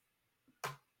 Yes.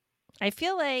 I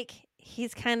feel like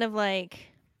he's kind of like,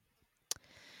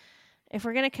 if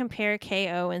we're going to compare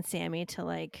KO and Sammy to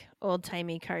like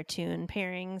old-timey cartoon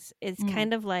pairings, it's Mm.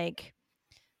 kind of like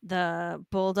the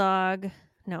bulldog.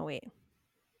 No, wait.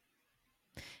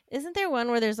 Isn't there one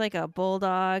where there's like a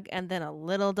bulldog and then a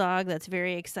little dog that's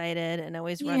very excited and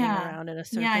always running Yeah. around in a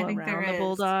Yeah, I circle think there around the is.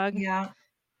 bulldog? Yeah.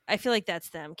 I feel like that's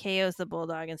them. KO's the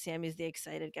bulldog and Sammy's the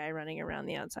excited guy running around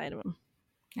the outside of him.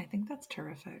 I think that's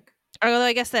terrific. Although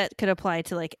I guess that could apply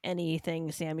to like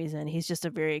anything Sammy's in. He's just a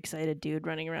very excited dude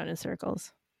running around in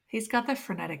circles. He's got the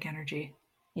frenetic energy,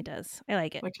 He does. I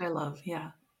like it. which I love.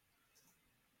 Yeah.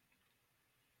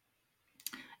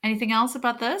 Anything else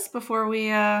about this before we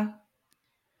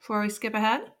skip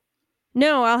ahead?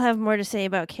 No, I'll have more to say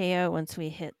about KO once we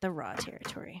hit the Raw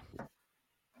territory.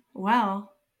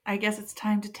 Well, I guess it's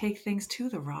time to take things to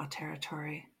the raw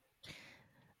territory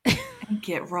and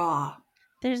get raw.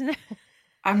 There's no.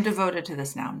 I'm devoted to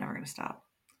this now. I'm never going to stop.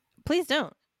 Please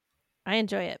don't. I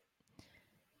enjoy it.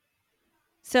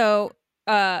 So,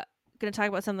 gonna talk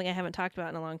about something I haven't talked about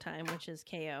in a long time, which is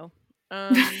KO.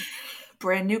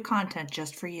 Brand new content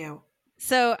just for you.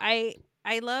 So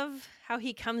I love how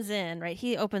he comes in, right?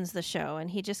 He opens the show and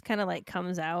he just kind of like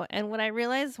comes out. And what I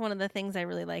realize, one of the things I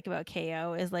really like about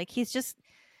KO is like he's just,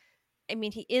 I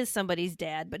mean, he is somebody's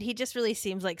dad, but he just really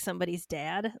seems like somebody's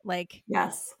dad, like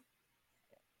Yes.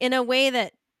 in a way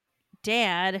that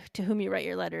dad, to whom you write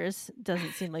your letters,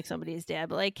 doesn't seem like somebody's dad.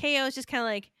 But like KO is just kind of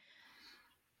like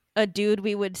a dude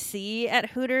we would see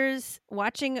at Hooters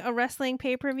watching a wrestling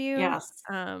pay per view. Yes.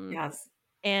 Yes.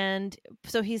 And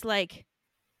so he's like,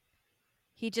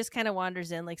 he just kind of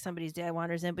wanders in like somebody's dad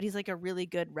wanders in, but he's like a really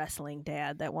good wrestling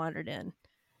dad that wandered in.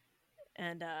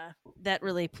 And that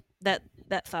really that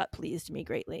thought pleased me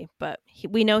greatly. But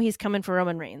we know he's coming for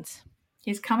Roman Reigns.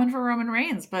 He's coming for Roman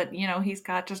Reigns, but he's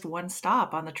got just one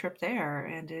stop on the trip there,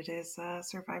 and it is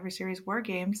Survivor Series War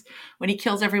Games when he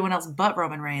kills everyone else but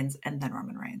Roman Reigns, and then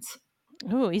Roman Reigns.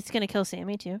 Ooh, he's gonna kill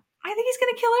Sammy too. I think he's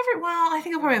gonna kill everyone. Well, I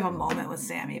think he'll probably have a moment with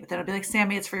Sammy, but then it'll be like,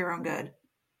 Sammy, it's for your own good.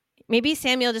 Maybe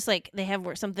Samuel just like they have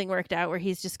something worked out where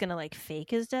he's just gonna like fake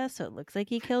his death, so it looks like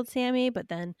he killed Sammy, but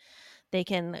then they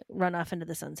can run off into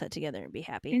the sunset together and be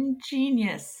happy.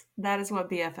 Ingenious. That is what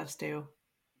BFFs do.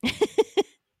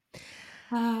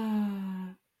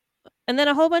 And then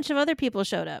a whole bunch of other people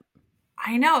showed up.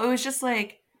 I know. It was just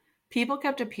like people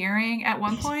kept appearing. At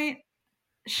one point,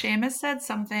 Seamus said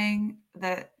something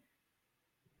that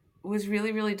was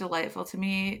really, really delightful to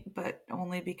me, but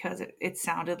only because it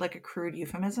sounded like a crude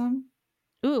euphemism.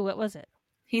 Ooh, what was it?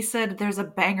 He said, "There's a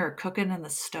banger cooking in the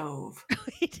stove."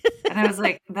 And I was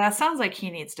like, that sounds like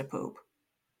he needs to poop.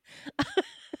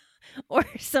 Or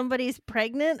somebody's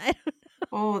pregnant. I don't know.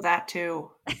 Oh, that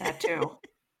too. That too.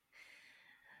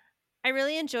 I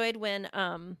really enjoyed when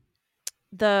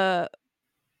the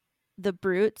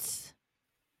Brutes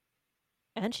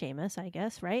and Sheamus, I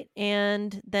guess, right?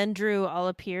 And then Drew all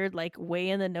appeared like way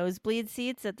in the nosebleed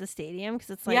seats at the stadium because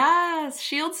it's like, yes,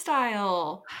 Shield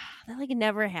style. that like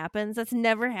never happens. That's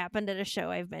never happened at a show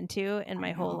I've been to in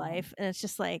my whole life. And it's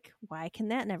just like, why can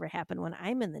that never happen when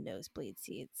I'm in the nosebleed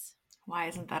seats? Why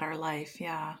isn't that our life?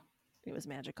 Yeah. It was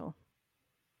magical.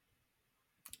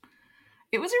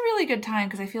 It was a really good time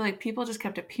because I feel like people just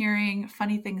kept appearing,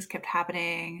 funny things kept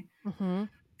happening. Mm-hmm.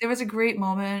 There was a great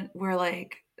moment where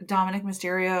like Dominic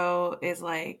Mysterio is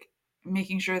like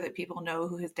making sure that people know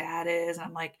who his dad is. And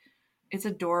I'm like, it's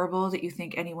adorable that you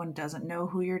think anyone doesn't know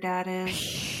who your dad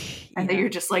is and that you're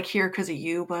just like here because of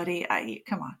you, buddy.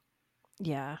 Come on.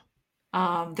 Yeah.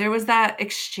 There was that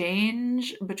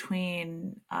exchange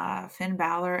between Finn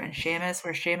Balor and Sheamus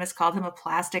where Sheamus called him a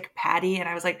plastic patty, and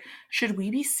I was like, should we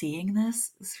be seeing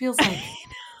this? This feels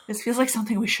like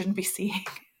something we shouldn't be seeing.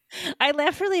 I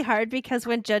laughed really hard because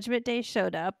when Judgment Day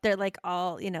showed up, they're like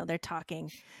all, they're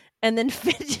talking. And then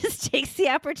Finn just takes the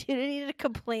opportunity to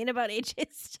complain about AJ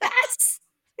Styles. Yes!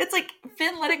 It's like,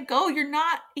 Finn, let it go.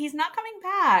 He's not coming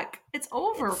back. It's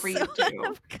over for you two. Out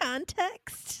of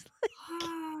context.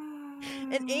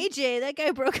 And AJ, that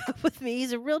guy broke up with me.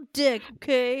 He's a real dick,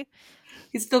 okay?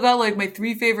 He's still got like my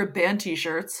 3 favorite band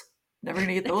t-shirts. Never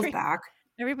gonna get those back.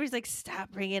 Everybody's like,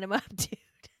 stop bringing him up, dude.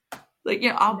 Like,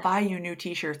 I'll buy you new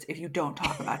t-shirts if you don't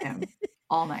talk about him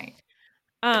all night.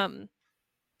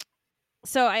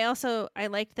 So I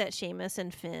liked that Sheamus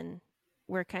and Finn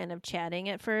were kind of chatting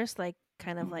at first, like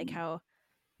kind of like how,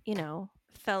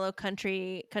 fellow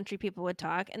country people would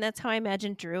talk. And that's how I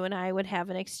imagine Drew and I would have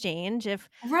an exchange if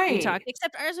we talked,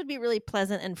 except ours would be really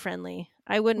pleasant and friendly.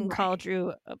 I wouldn't call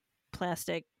Drew a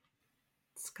plastic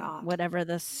Scott, whatever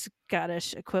the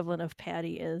Scottish equivalent of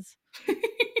patty is.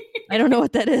 I don't know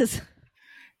what that is.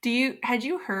 Had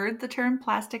you heard the term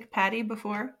plastic patty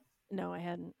before? No, I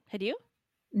hadn't. Had you?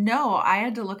 No, I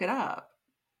had to look it up.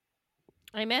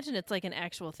 I imagine it's like an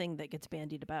actual thing that gets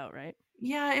bandied about, right?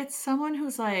 Yeah, it's someone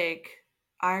who's like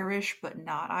Irish but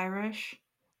not Irish.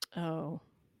 Oh.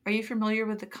 Are you familiar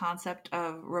with the concept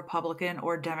of Republican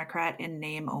or Democrat in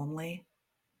name only?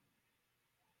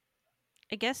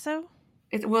 I guess so.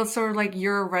 Well, sort of like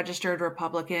you're a registered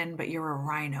Republican, but you're a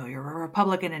rhino. You're a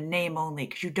Republican in name only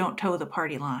because you don't toe the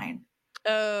party line.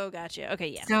 Oh, gotcha. Okay,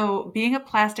 yeah. So being a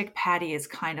plastic patty is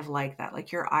kind of like that.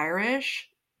 Like you're Irish,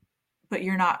 but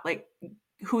you're not like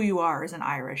who you are isn't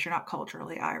Irish. You're not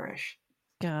culturally Irish.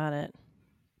 Got it.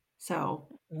 So,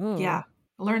 yeah,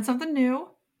 learned something new.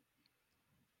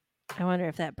 I wonder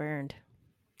if that burned.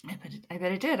 I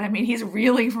bet it did. I mean, he's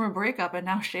reeling from a breakup, and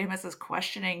now Sheamus is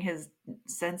questioning his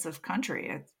sense of country.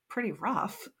 It's pretty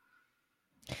rough.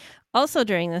 Also,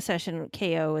 during the session,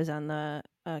 KO was on the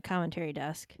commentary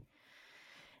desk.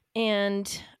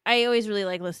 And I always really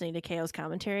like listening to KO's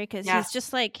commentary because he's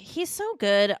just like, he's so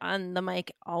good on the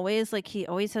mic always. Like, he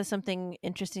always has something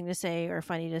interesting to say or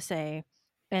funny to say.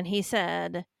 And he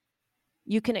said,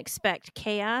 you can expect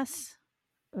chaos,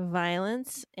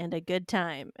 violence and a good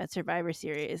time at Survivor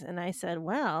Series. And I said,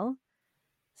 well,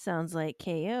 sounds like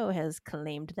KO has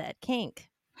claimed that kink.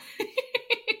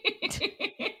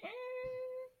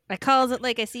 I calls it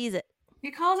like I sees it.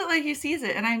 He calls it like he sees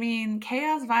it. And I mean,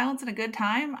 chaos, violence, and a good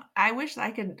time. I wish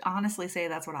I could honestly say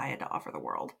that's what I had to offer the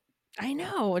world. I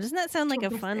know. Doesn't that sound like a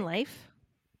fun Terrific. life?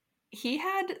 He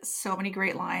had so many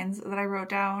great lines that I wrote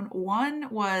down. One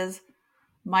was,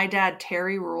 "My dad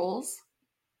Terry rules."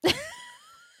 I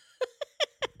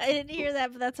didn't hear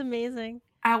that, but that's amazing.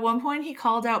 At one point, he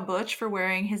called out Butch for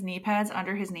wearing his knee pads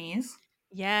under his knees.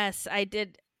 Yes, I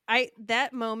did.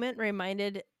 That moment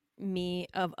reminded me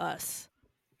of us.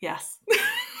 Yes.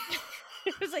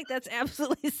 It was like that's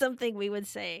absolutely something we would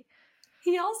say.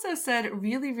 He also said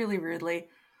really, really rudely,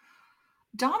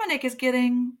 "Dominic is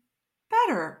getting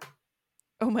better."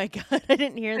 Oh my god, I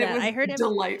didn't hear It that. was I heard him.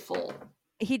 delightful.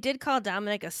 He did call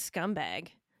Dominic a scumbag,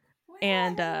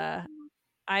 and Well,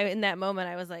 I in that moment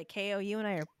I was like, "KO, you and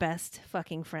I are best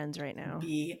fucking friends right now."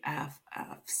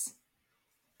 BFFs.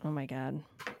 Oh my god.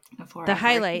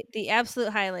 Forever. The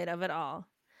absolute highlight of it all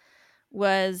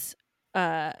was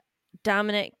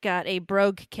Dominic got a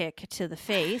brogue kick to the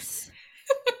face.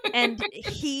 And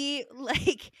he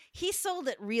he sold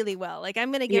it really well. Like,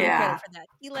 I'm gonna give him credit Yeah. for that.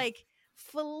 He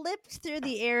flipped through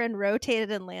the air and rotated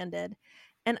and landed.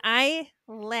 And I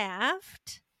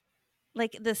laughed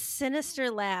like the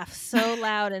sinister laugh so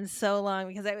loud and so long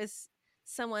because I was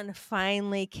someone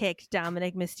finally kicked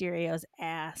Dominic Mysterio's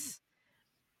ass.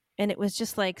 And it was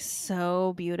just like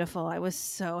so beautiful. I was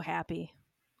so happy.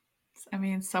 I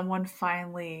mean, someone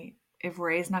finally, if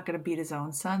Ray's not going to beat his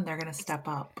own son, they're going to step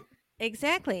up.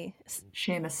 Exactly.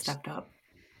 Seamus stepped up.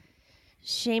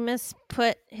 Seamus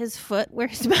put his foot where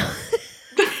his mouth.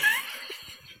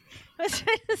 I was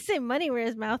trying to say money where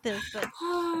his mouth is, but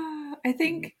I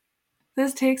think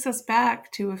this takes us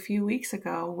back to a few weeks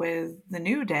ago with the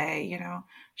New Day.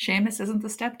 Seamus isn't the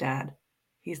stepdad.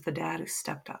 He's the dad who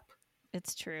stepped up.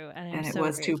 it's true. And I'm And it so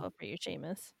was to grateful for you,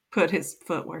 Seamus, put his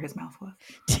foot where his mouth was.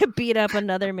 to beat up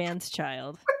another man's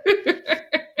child.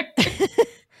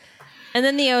 And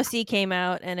then the OC came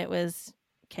out and it was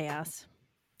chaos.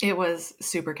 It was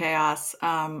super chaos.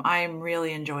 I'm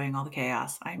really enjoying all the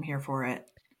chaos. I'm here for it.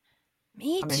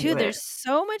 Me I'm too. into it. There's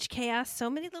so much chaos, so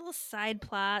many little side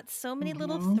plots, so many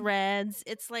little threads.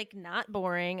 It's like not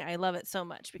boring. I love it so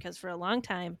much because for a long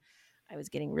time I was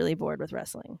getting really bored with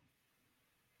wrestling.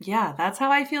 Yeah, that's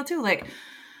how I feel too. Like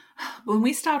when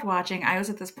we stopped watching, I was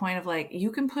at this point of like,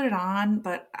 you can put it on,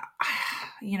 but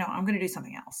I'm going to do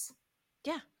something else.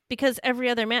 Yeah, because every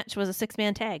other match was a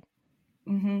 6-man tag.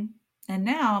 Mm-hmm. And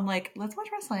now I'm like, let's watch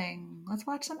wrestling. Let's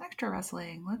watch some extra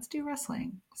wrestling. Let's do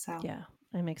wrestling. So yeah,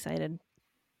 I'm excited.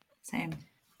 Same.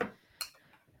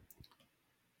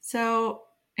 So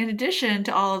in addition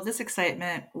to all of this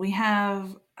excitement, we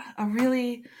have a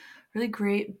really, really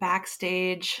great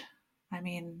backstage. I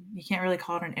mean, you can't really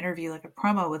call it an interview, like a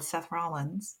promo with Seth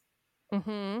Rollins,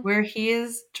 where he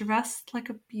is dressed like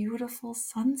a beautiful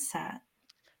sunset.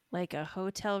 Like a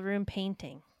hotel room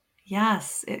painting.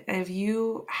 Yes, if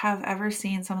you have ever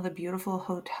seen some of the beautiful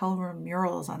hotel room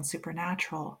murals on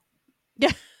Supernatural,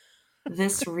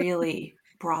 this really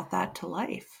brought that to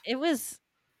life. It was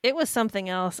something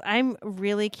else. I'm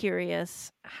really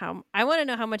curious I want to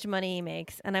know how much money he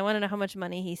makes and I want to know how much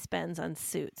money he spends on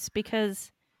suits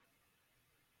because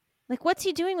like what's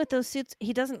he doing with those suits?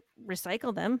 He doesn't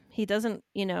recycle them. He doesn't,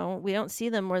 we don't see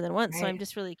them more than once. So I'm Right.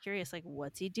 just really curious like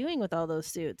what's he doing with all those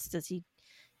suits? Does he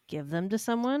give them to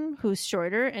someone who's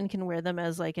shorter and can wear them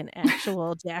as like an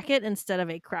actual jacket instead of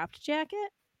a cropped jacket?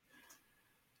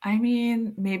 I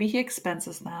mean, maybe he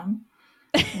expenses them.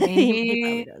 He probably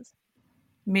Maybe does.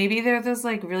 maybe they're those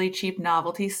like really cheap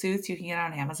novelty suits you can get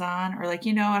on Amazon, or like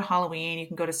at Halloween you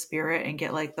can go to Spirit and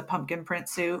get like the pumpkin print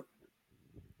suit.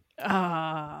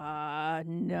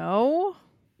 No.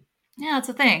 Yeah, it's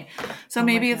a thing. So Oh my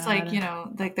maybe it's like,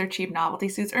 God. like they're cheap novelty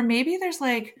suits, or maybe there's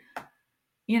like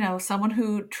someone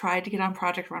who tried to get on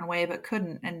Project Runway but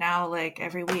couldn't, and now like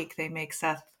every week they make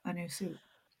Seth a new suit.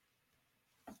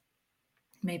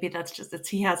 Maybe that's just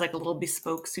he has like a little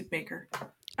bespoke suit maker.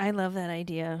 I love that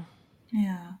idea.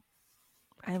 Yeah.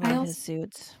 I love his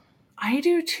suits. I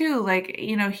do too. Like,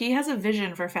 he has a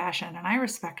vision for fashion and I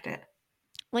respect it.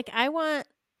 Like I want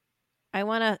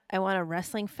a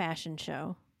wrestling fashion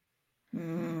show.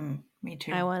 Me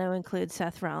too. I want to include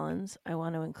Seth Rollins. I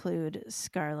want to include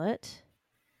Scarlett.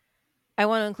 I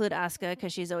want to include Asuka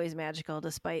because she's always magical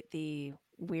despite the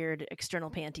weird external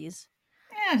panties.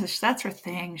 Yeah, that's her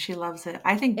thing. She loves it.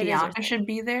 I think It is her Bianca thing. should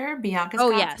be there. Bianca's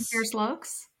Oh got some yes, fierce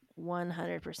looks.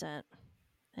 100%.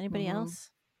 Anybody else?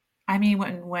 I mean,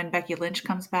 when Becky Lynch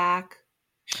comes back,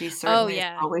 She Oh certainly is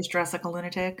yeah. always dressed like a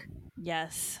lunatic.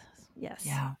 Yes. Yes.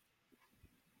 Yeah.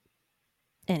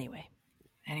 Anyway.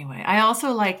 Anyway, I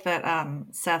also like that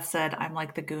Seth said, "I'm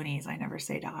like the Goonies. I never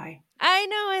say die." I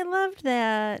know, I loved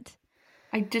that.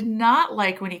 I did not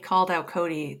like when he called out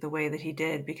Cody the way that he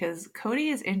did because Cody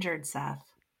is injured, Seth.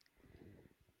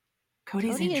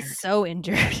 Cody's Cody is injured. so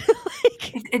injured.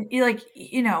 Like Like,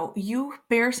 you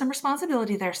bear some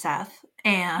responsibility there, Seth.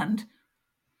 And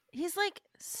he's like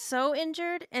so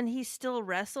injured and he still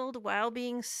wrestled while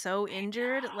being so I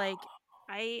injured. Like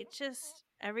I just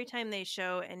every time they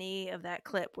show any of that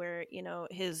clip where,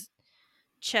 his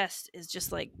chest is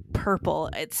just like purple,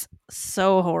 it's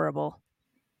so horrible.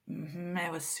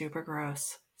 it was super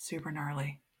gross, super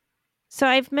gnarly. So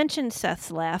I've mentioned Seth's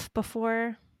laugh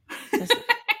before cuz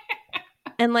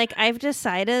and like I've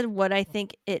decided what I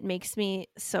think it makes me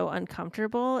so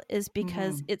uncomfortable is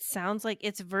because Mhm. it sounds like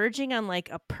it's verging on like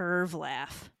a perv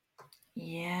laugh.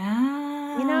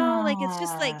 Like it's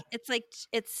just Yeah. like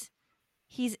it's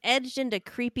he's edged into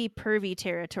creepy pervy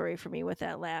territory for me with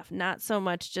that laugh, not so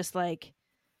much just like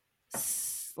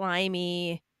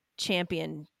slimy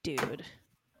champion dude.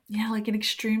 Yeah, like an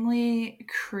extremely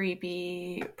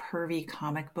creepy, pervy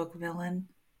comic book villain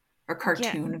or Yeah.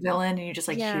 cartoon villain, and you just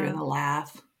like hear Yeah. the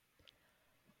laugh.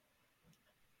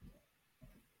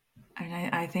 I mean,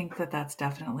 I think that that's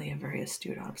definitely a very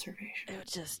astute observation. It would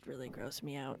just really gross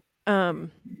me out.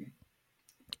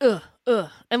 Ugh, ugh.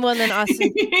 And well, and then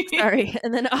Austin sorry.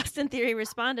 And then Austin Theory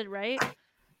responded, right?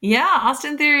 Yeah,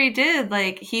 Austin Theory did.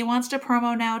 Like, he wants to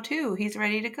promo now too. He's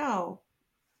ready to go.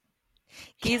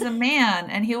 He's a man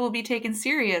and he will be taken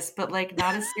serious, but like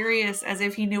not as serious as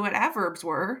if he knew what adverbs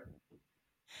were.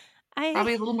 I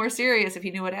Probably a little more serious if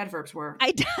he knew what adverbs were.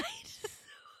 I died.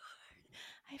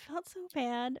 I felt so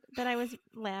bad that I was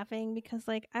laughing because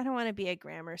like I don't want to be a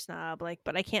grammar snob, like,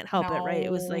 but I can't help it, right?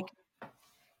 It was No. like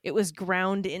it was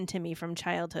ground into me from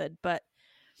childhood. But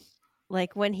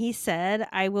like when he said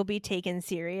I will be taken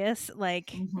serious, like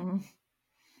Hmm.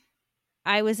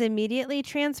 I was immediately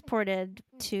transported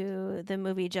to the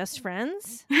movie Just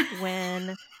Friends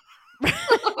when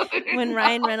when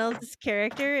Ryan Reynolds'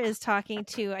 character is talking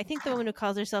to I think the woman who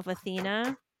calls herself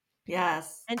Athena,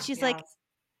 Yes. and she's like, Yes.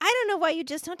 "I don't know why you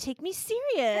just don't take me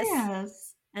serious."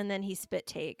 Yes. And then he spit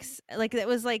takes. Like it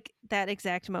was like that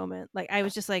exact moment. Like I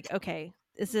was just like, "Okay,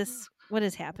 is this what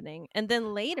is happening?" And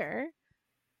then later,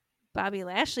 Bobby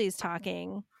Lashley's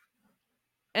talking,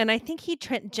 and I think he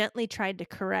gently tried to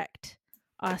correct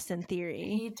Austin Theory.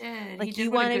 He did. He Like, did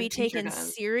 "You what a wanna be good teacher taken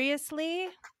does. seriously?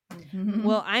 Mhm.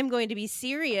 Well, I'm going to be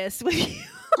serious with you."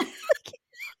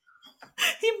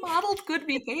 He modeled good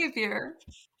behavior.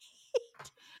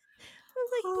 I was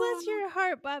like, "Bless your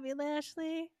heart, Bobby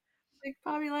Lashley." Like,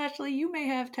 Bobby Lashley, you may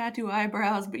have tattoo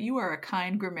eyebrows, but you are a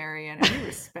kind grammarian, and we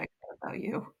respect that about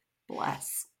you.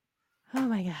 Bless. Oh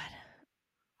my god.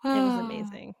 It was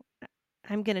amazing.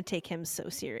 I'm gonna take him so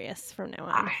serious from now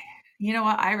on. I, you know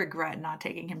what? I regret not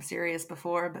taking him serious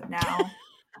before, but now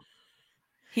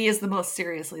he is the most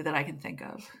seriously that I can think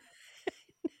of.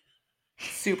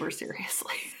 Super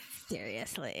seriously.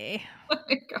 Seriously. Oh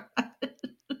my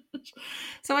gosh.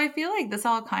 So I feel like this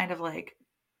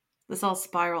all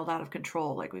spiraled out of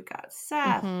control. Like we've got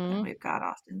Seth, then Mhm. we've got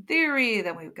Austin Theory,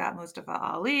 then we've got Mustafa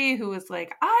Ali, who was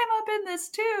like, I'm up in this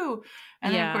too.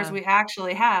 And then of course Yeah. we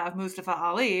actually have Mustafa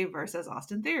Ali versus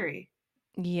Austin Theory.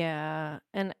 Yeah.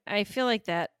 And I feel like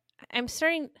that I'm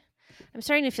starting I'm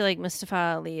starting to feel like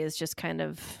Mustafa Ali is just kind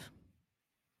of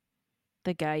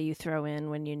the guy you throw in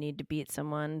when you need to beat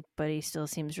someone, but he still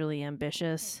seems really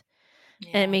ambitious.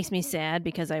 And it Yeah. makes me sad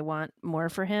because I want more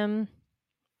for him,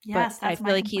 but Yes, I that's feel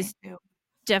my like he's complaint too.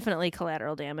 definitely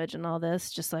collateral damage in all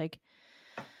this. Just like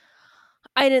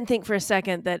I didn't think for a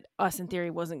second that Austin Theory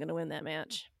wasn't going to win that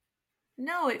match.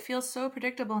 No, it feels so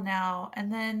predictable now.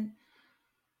 And then,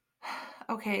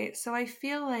 okay, so I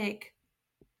feel like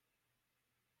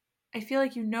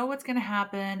you know what's going to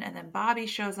happen, and then Bobby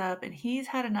shows up, and he's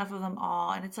had enough of them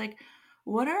all, and it's like,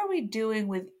 what are we doing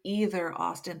with either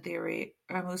Austin Theory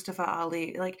or Mustafa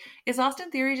Ali? Like, is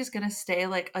Austin Theory just going to stay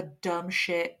like a dumb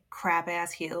shit, crap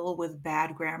ass heel with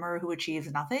bad grammar who achieves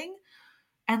nothing?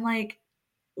 And like,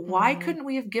 why Mm. couldn't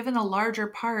we have given a larger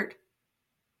part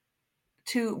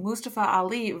to Mustafa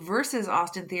Ali versus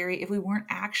Austin Theory if we weren't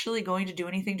actually going to do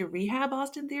anything to rehab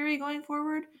Austin Theory going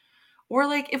forward? Or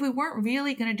like if we weren't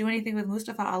really going to do anything with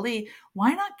Mustafa Ali,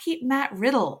 why not keep Matt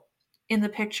Riddle in the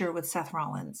picture with Seth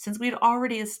Rollins since we'd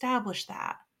already established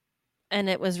that? And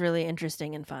it was really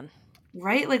interesting and fun.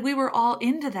 Right? Like we were all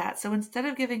into that. So instead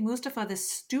of giving Mustafa this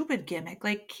stupid gimmick,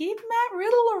 like keep Matt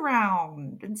Riddle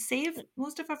around and save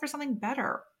Mustafa for something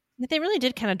better. They really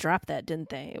did kind of drop that, didn't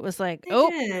they? It was like, They oh,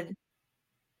 did.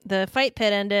 the fight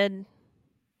pit ended.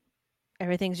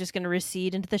 Everything's just going to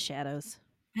recede into the shadows.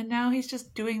 And now he's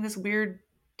just doing this weird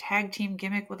tag team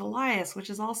gimmick with Elias, which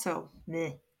is also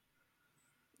meh.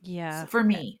 Yeah. So for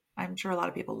me, I'm sure a lot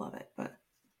of people love it, but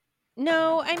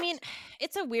No, I mean,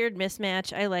 it's a weird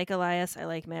mismatch. I like Elias. I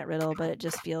like Matt Riddle, but it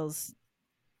just feels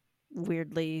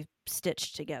weirdly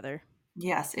stitched together.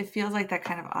 yes, it feels like that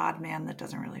kind of odd man that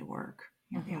doesn't really work.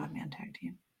 The Hmm. odd man tag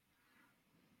team.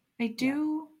 I Yeah.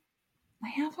 do. I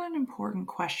have an important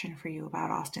question for you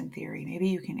about Austin Theory. Maybe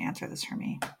you can answer this for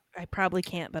me. I probably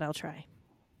can't, but I'll try.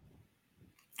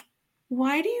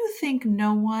 Why do you think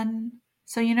no one?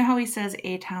 So you know how he says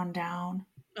 "A Town Down."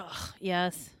 Ugh,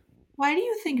 yes. Why do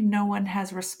you think no one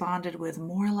has responded with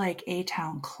more like "A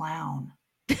Town Clown"?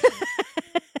 It's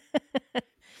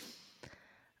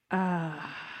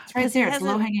right Because he there. It's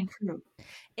low hasn't. hanging fruit.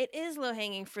 It is low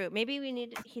hanging fruit. Maybe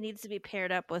he needs to be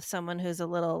paired up with someone who's a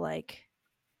little like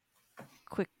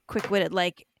quick witted.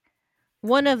 Like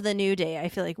one of the New Day, I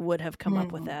feel like would have come up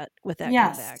Mm. with that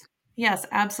Yes. comeback. Yes,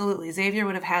 absolutely. Xavier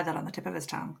would have had that on the tip of his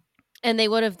tongue. And they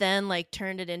would have then like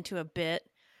turned it into a bit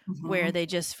where Hmm. they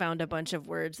just found a bunch of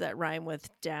words that rhyme with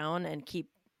down and keep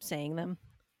saying them.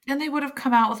 And they would have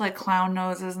come out with like clown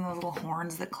noses and the little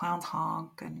horns that clowns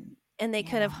honk and, And they you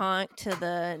could have know, honked to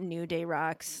the New Day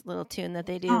Rocks little tune that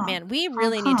they do. honk, Man, we honk,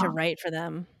 really need to honk. write for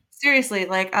them. Seriously,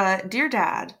 like, Dear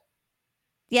Dad,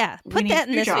 Yeah, we put need that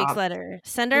in two this week's jobs. letter.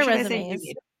 Send Or our should I say you resumes.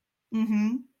 need them?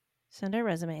 Mm-hmm. Send our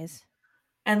resumes.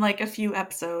 And like a few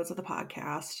episodes of the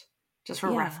podcast just for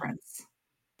Yeah. reference.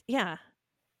 Yeah.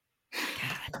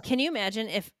 God, can you imagine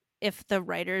if the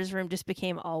writers' room just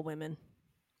became all women?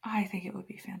 I think it would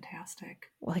be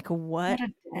fantastic. Like What what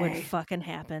a would day. fucking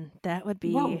happen? That would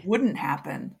What be wouldn't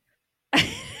happen? What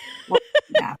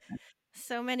wouldn't happen?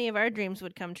 so many of our dreams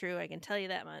would come true, I can tell you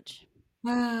that much.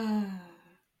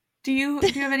 Do you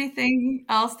have anything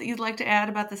else that you'd like to add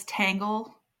about this tangle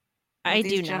of I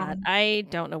these do not. gentlemen? I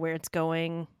don't know where it's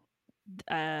going.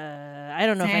 I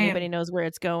don't know if anybody Same. knows where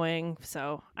it's going,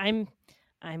 so I'm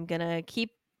gonna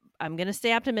keep. I'm gonna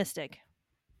stay optimistic.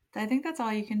 I think that's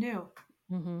all you can do.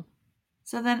 Hmm.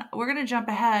 So then we're going to jump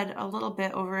ahead a little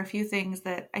bit over a few things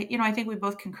that I think we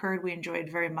both concurred we enjoyed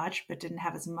very much, but didn't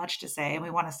have as much to say, and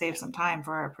we want to save some time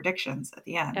for our predictions at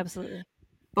the end. Absolutely.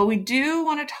 But we do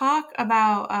want to talk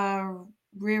about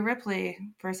Rhea Ripley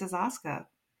versus Asuka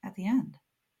at the end.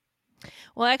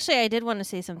 Well, actually, I did want to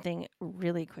say something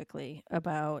really quickly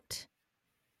about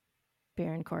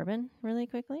Baron Corbin, really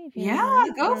quickly, if you don't Yeah,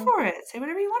 mind. go for it. Say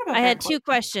whatever you want I about Baron had Corbin. two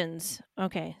questions.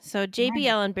 Okay, so All right.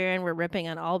 JBL and Baron were ripping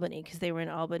on Albany because they were in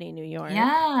Albany, New York.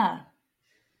 Yeah.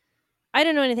 I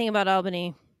don't know anything about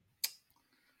Albany.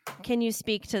 Can you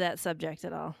speak to that subject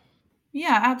at all?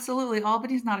 Yeah, absolutely.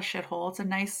 Albany's not a shithole. It's a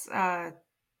nice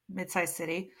mid-sized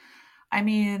city. I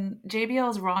mean, JBL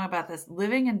is wrong about this.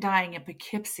 Living and dying in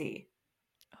Poughkeepsie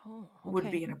Oh, would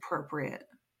be okay. an appropriate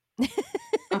Thank you.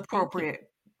 appropriate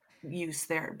use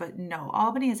there. But no,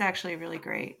 Albany is actually really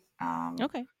great.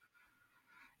 Okay.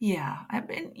 Yeah, I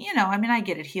mean, I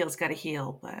get it. Heel's got to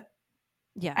heal, but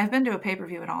Yeah. I've been to a pay per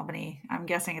view in Albany. I'm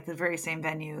guessing at the very same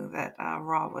venue that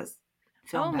Raw was Oh,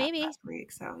 filmed at maybe. last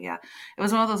week. So yeah, it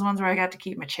was one of those ones where I got to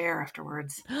keep my chair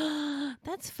afterwards.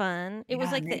 That's fun. It was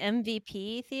Yeah, like the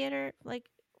MVP theater, like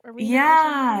arena or something.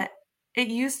 yeah, it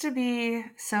used to be.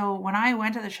 So when I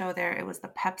went to the show there, it was the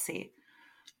Pepsi.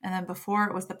 And then before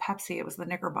it was the Pepsi, it was the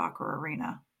Knickerbocker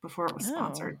Arena before it was Oh,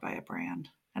 sponsored by a brand.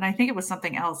 And I think it was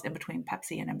something else in between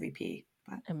Pepsi and MVP,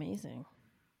 but amazing.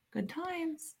 good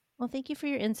times. Well, thank you for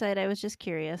your insight. I was just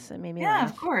curious. It made me Yeah,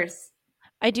 of laugh. course.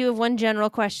 I do have one general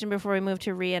question before we move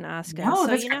to Rhea and Asuka. No, So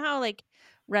that's you great. know how like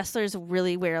wrestlers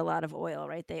really wear a lot of oil,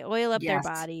 right? They oil up their Yes,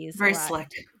 bodies a very lot. slick.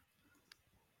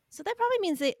 So that probably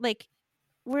means that like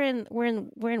we're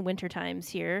in winter times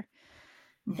here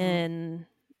Hmm. in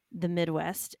the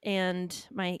Midwest, and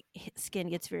my skin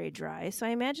gets very dry. So I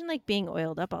imagine like being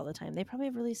oiled up all the time. They probably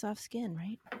have really soft skin,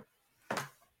 right?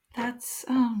 That's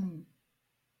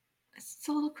it's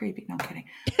a little creepy. No, I'm kidding.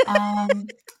 Um,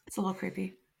 it's a little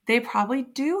creepy. They probably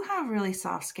do have really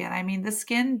soft skin. I mean, the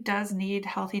skin does need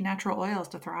healthy natural oils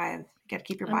to thrive. You got to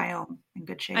keep your Um, biome in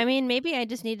good I shape. mean, maybe I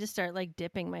just need to start like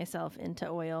dipping myself into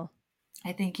oil.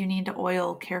 I think you need to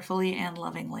oil carefully and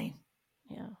lovingly.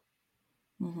 Yeah,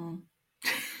 Hmm.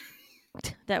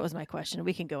 that was my question.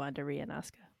 We can go on to Rhea and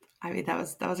Asuka. I mean, that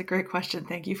was a great question.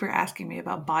 Thank you for asking me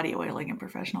about body oiling in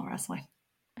professional wrestling.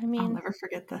 I I'll mean, never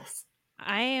forget this.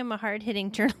 I am a hard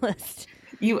hitting journalist.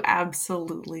 You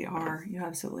absolutely are. You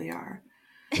absolutely are.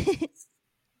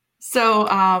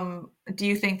 So, do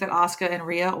you think that Asuka and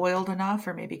Rhea oiled enough,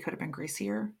 or maybe could have been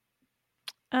greasier?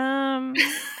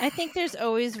 I think there's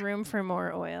always room for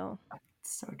more oil.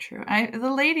 So true.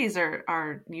 The ladies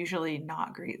are usually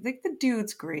not grease. Like the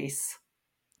dudes grease.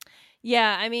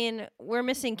 Yeah, I mean, we're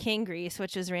missing King Grease,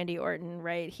 which is Randy Orton,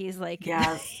 right? He's like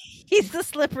Yes. he's the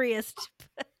slipperiest.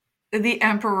 The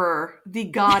emperor, the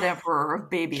god emperor of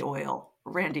baby oil,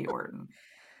 Randy Orton.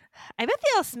 I bet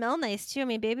they all smell nice too. I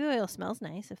mean, baby oil smells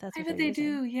nice if that's I what bet they're they using.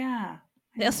 do, yeah.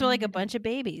 They all smell like a They bunch of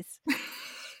babies. do.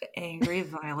 Angry,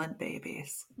 violent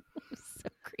babies. So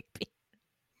creepy.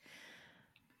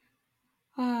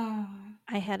 Ah,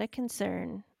 I had a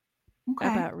concern okay.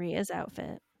 about Rhea's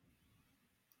outfit.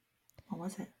 What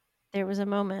was it? There was a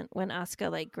moment when Asuka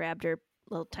like grabbed her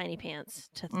little tiny pants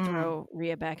to Mm. throw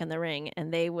Rhea back in the ring,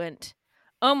 and they went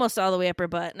almost all the way up her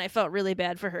butt, and I felt really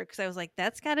bad for her because I was like,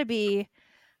 that's got to be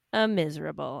a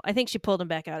miserable. I think she pulled them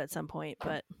back out at some point,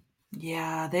 but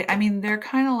Yeah, I mean, they're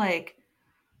kind of like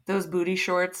those booty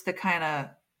shorts that kind of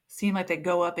seem like they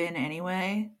go up in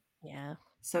anyway. yeah,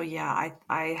 So yeah,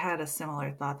 I had a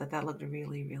similar thought that looked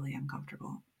really, really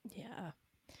uncomfortable. yeah.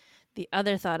 The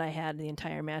other thought I had the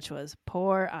entire match was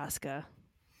poor Asuka.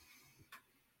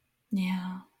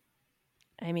 Yeah.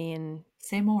 I mean,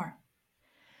 Say more.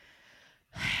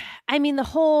 the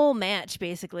whole match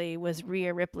basically was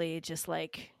Rhea Ripley just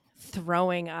like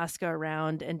throwing Asuka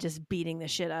around and just beating the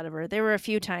shit out of her. There were a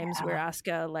few times where Yeah.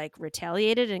 Asuka like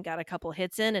retaliated and got a couple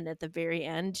hits in, and at the very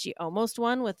end she almost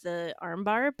won with the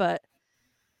armbar, but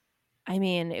I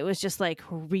mean, it was just like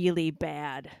really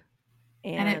bad.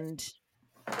 And And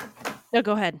no,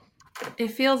 go ahead. it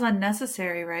feels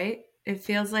unnecessary, right? It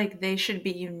feels like they should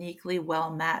be uniquely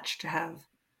well matched to have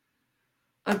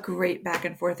a great back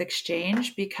and forth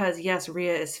exchange because yes,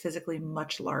 Rhea is physically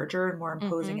much larger and more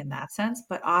imposing Mhm. in that sense,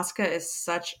 but Asuka is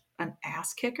such an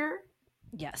ass kicker.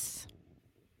 Yes.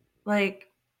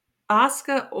 Like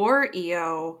Asuka or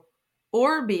Io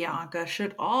or Bianca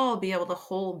should all be able to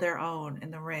hold their own in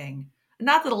the ring.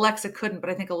 Not that Alexa couldn't, but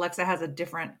I think Alexa has a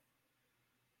different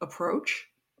approach.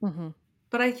 Mhm.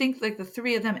 But I think like the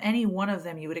three of them, any one of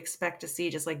them you would expect to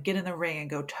see just like get in the ring and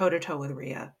go toe to toe with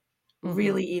Rhea. Mhm.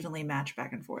 Really evenly matched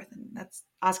back and forth. And that's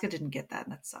Asuka didn't get that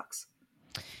and that sucks.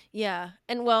 Yeah.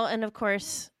 And of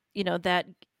course, that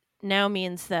now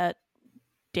means that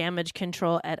Damage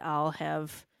Control et al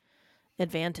have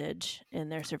advantage in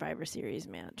their Survivor Series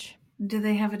match. Do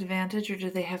they have advantage or do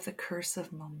they have the curse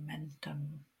of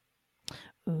momentum?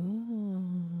 Ooh.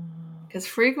 Because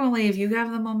frequently, if you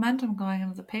have the momentum going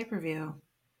into the pay per view,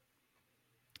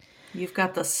 you've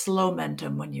got the slow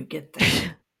momentum when you get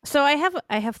there. So I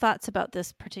have thoughts about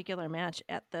this particular match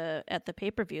at the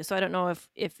pay-per-view. So I don't know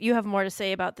if you have more to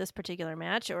say about this particular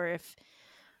match or if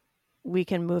we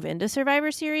can move into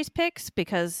Survivor Series picks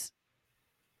because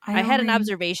I I had an only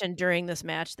observation during this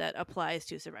match that applies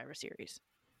to Survivor Series.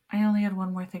 I only had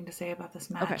one more thing to say about this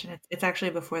Okay. match, and it's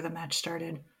actually before the match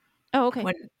started. Oh, okay.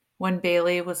 When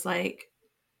Bailey was like,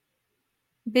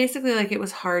 basically, like it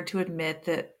was hard to admit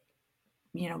that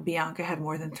Bianca had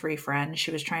more than three friends.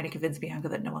 She was trying to convince Bianca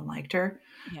that no one liked her,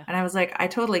 Yeah. and I was like, I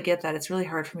totally get that. It's really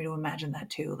hard for me to imagine that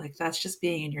too. Like that's just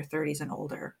being in your 30s and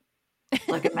older.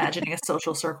 Like imagining a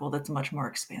social circle that's much more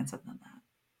expansive than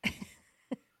that.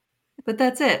 But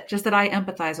that's it. Just that I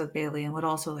empathize with Bailey and would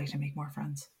also like to make more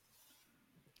friends.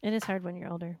 It is hard when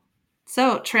you're older.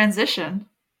 So transition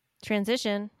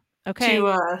Transition. to Okay.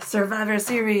 Survivor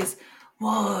Series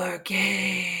War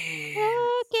Games.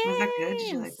 War Was that good?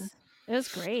 Did you like that? games. It was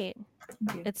great.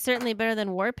 Thank you. It's certainly better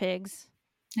than War Pigs.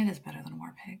 It is better than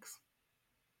War Pigs.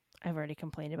 I've already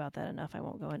complained about that enough. I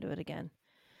won't go into it again.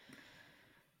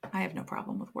 I have no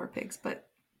problem with War Pigs, but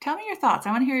tell me your thoughts.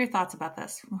 I want to hear your thoughts about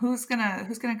this. Who's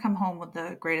gonna come home with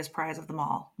the greatest prize of them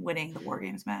all, winning the War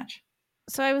Games match?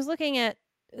 So I was looking at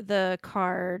the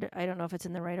card. I don't know if it's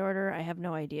in the right order. I have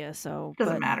no idea. So,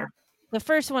 Doesn't but matter. the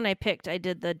first one I picked, I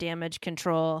did the Damage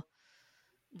Control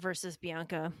versus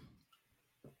Bianca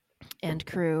and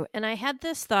crew. And I had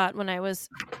this thought when I was,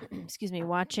 excuse me,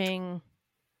 watching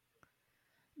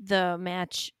the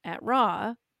match at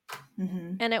Raw.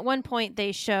 Hmm. And at one point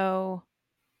they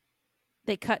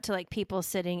cut to like people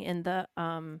sitting in the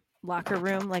locker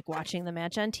room, like watching the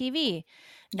match on TV.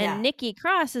 And Yeah. Nikki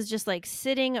Cross is just like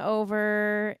sitting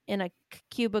over in a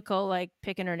cubicle, like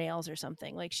picking her nails or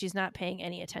something. Like she's not paying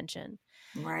any attention.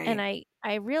 And Right.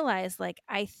 I realized like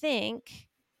I think,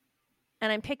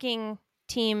 and I'm picking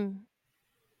Team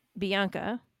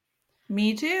Bianca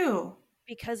Me too.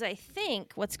 because I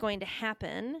think what's going to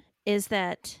happen is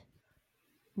that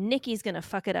Nikki's going to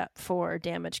fuck it up for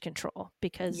Damage Control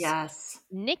because Yes.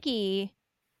 Nikki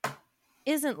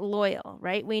isn't loyal,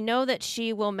 right? We know that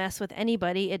she will mess with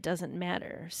anybody. It doesn't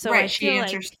matter. So I Right. She feel like,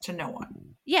 answers to no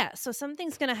one. yeah, so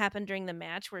something's going to happen during the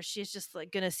match where she's just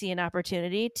like going to see an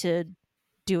opportunity to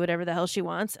do whatever the hell she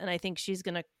wants. And I think she's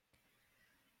going to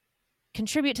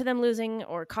contribute to them losing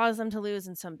or cause them to lose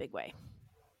in some big way.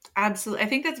 Absolutely. I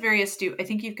think that's very astute. I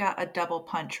think you've got a double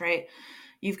punch, right?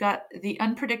 You've got the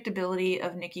unpredictability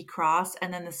of Nikki Cross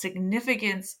and then the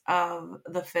significance of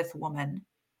the fifth woman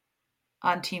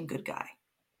on Team Good Guy.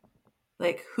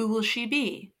 Like, who will she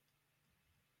be?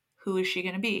 Who is she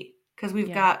going to be? Because we've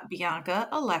Yeah. got Bianca,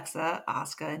 Alexa,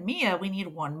 Asuka, and Mia. We need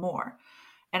one more.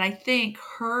 And I think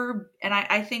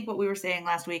I think what we were saying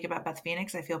last week about Beth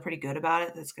Phoenix, I feel pretty good about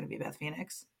it. That's going to be Beth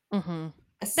Phoenix, Mm-hmm.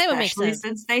 That would make especially sense.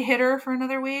 since they hit her for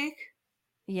another week.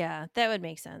 Yeah, that would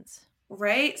make sense.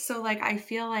 Right? So, like, I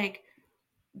feel like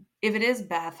if it is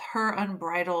Beth, her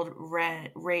unbridled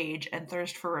rage and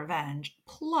thirst for revenge,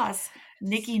 plus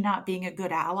Nikki not being a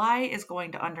good ally, is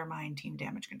going to undermine Team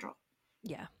Damage Control.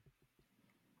 Yeah.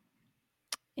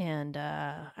 And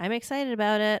I'm excited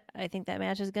about it. I think that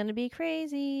match is going to be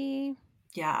crazy.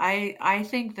 Yeah, I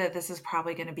think that this is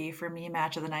probably going to be for me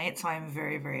match of the night, so I'm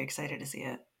very very excited to see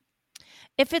it.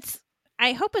 If it's,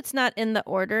 I hope it's not in the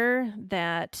order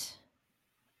that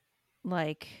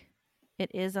like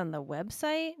it is on the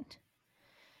website,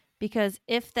 because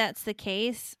if that's the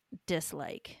case,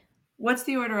 dislike. What's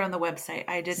the order on the website?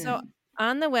 I So didn't.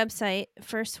 on the website,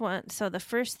 first one, so the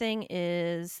first thing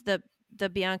is the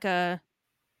Bianca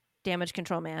Damage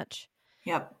Control match,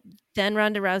 Yep. then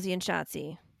Ronda Rousey and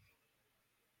Shotzi,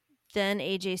 then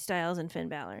AJ Styles and Finn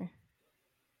Balor,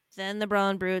 then the Brawl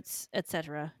and Brutes,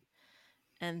 etc.,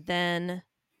 and then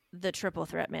the triple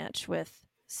threat match with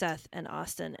Seth and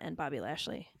Austin and Bobby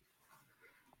Lashley.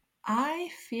 I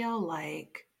feel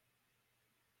like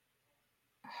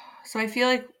I feel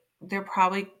like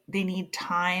they need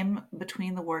time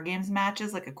between the War Games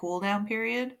matches, like a cool down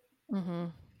period. Mm-hmm.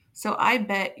 So I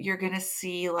bet you're going to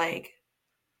see like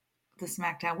the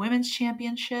SmackDown Women's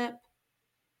Championship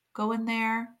go in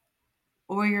there,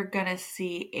 or you're going to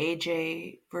see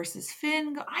AJ versus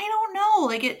Finn. I don't know.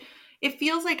 Like it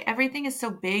feels like everything is so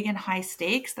big and high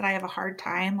stakes that I have a hard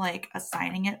time like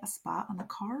assigning it a spot on the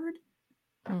card.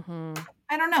 Mm-hmm.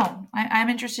 I don't know. I'm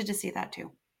interested to see that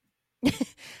too.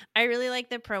 I really like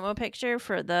the promo picture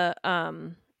for the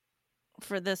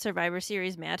Survivor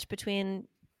Series match between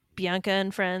Bianca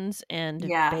and friends and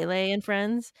Yeah. Bayley and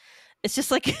friends. It's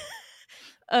just like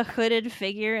a hooded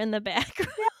figure in the background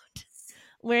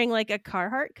wearing like a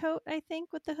Carhartt coat, I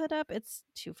think, with the hood up. It's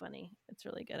too funny. It's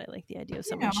really good. I like the idea of You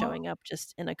someone know, showing up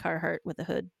just in a Carhartt with a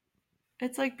hood.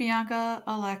 it's like Bianca,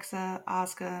 Alexa,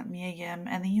 Asuka, Mia Yim,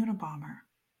 and the Unabomber.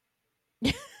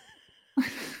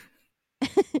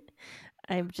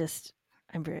 I'm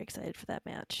very excited for that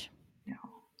match. No,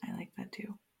 I like that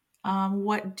too.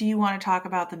 What do you want to talk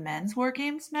about the men's War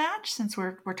Games match since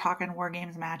we're talking War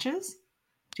Games matches?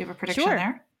 Do you have a prediction Sure.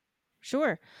 there?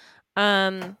 Sure.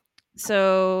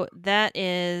 So that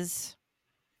is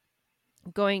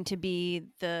going to be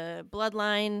the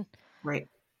Bloodline Right.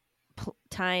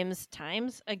 times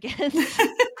against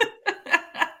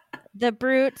the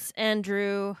Brutes and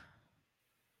Drew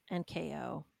and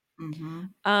KO.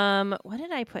 Mm-hmm. What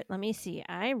did I put? Let me see.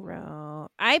 I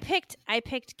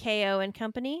picked KO and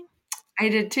Company. I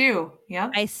did too.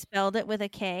 Yep. I spelled it with a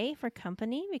K for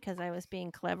company because I was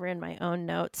being clever in my own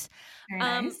notes. Very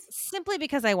nice. Simply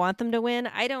because I want them to win.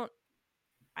 I don't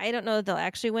know that they'll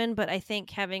actually win, but I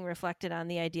think having reflected on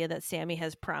the idea that Sammy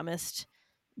has promised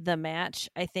the match,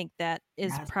 I think that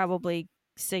is Yes. probably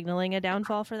signaling a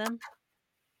downfall for them.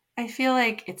 I feel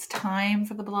like it's time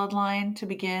for the bloodline to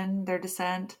begin their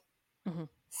descent. Mm-hmm.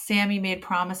 Sammy made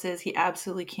promises he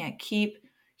absolutely can't keep.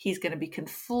 He's going to be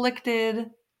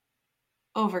conflicted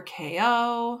over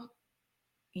KO.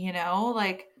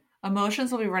 Like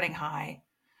emotions will be running high.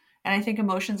 And I think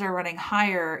emotions are running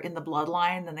higher in the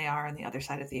bloodline than they are on the other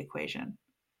side of the equation.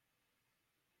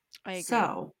 I agree.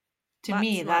 So, to Lots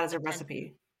me, and that lots is a of tension.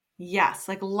 recipe. Yes,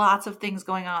 like lots of things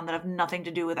going on that have nothing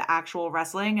to do with actual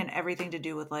wrestling and everything to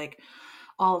do with like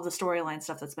all of the storyline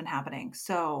stuff that's been happening.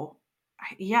 So,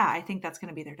 yeah, I think that's going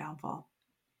to be their downfall.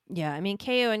 Yeah, I mean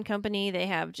KO and Company, they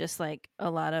have just like a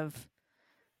lot of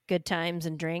good times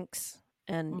and drinks,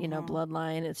 and Hmm.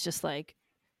 Bloodline, it's just like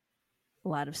a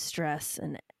lot of stress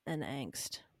and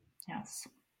angst. Yes.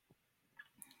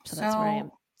 So that's where I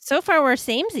am. So, So far, we're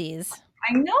samesies.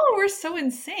 I know we're so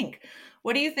in sync.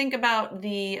 What do you think about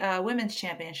the women's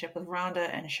championship with Ronda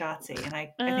and Shotzi? And I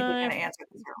think we Uh, kind of answered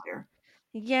this earlier.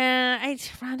 yeah,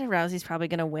 Ronda Rousey's probably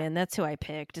gonna win. That's who I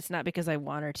picked. It's not because I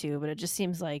want her to, but it just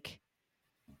seems like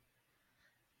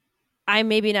I'm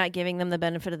maybe not giving them the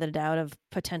benefit of the doubt of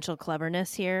potential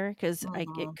cleverness here because it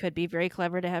Mhm. could be very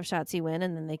clever to have Shotzi win,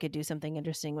 and then they could do something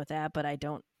interesting with that. But I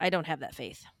don't have that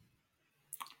faith.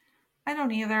 I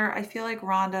don't either. I feel like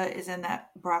Ronda is in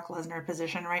that Brock Lesnar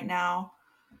position right now.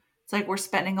 It's like we're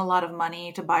spending a lot of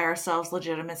money to buy ourselves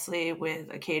legitimacy with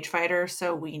a cage fighter,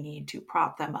 so we need to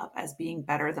prop them up as being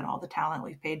better than all the talent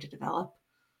we've paid to develop.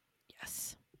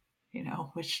 Yes,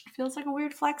 Which feels like a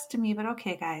weird flex to me, but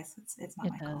okay, guys, it's not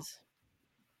it my call. does.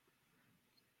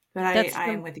 But I That's I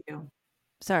the am with you.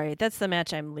 Sorry, that's the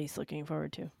match I'm least looking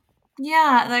forward to.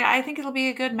 Yeah, like I think it'll be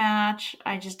a good match.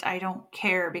 I don't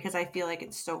care because I feel like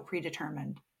it's so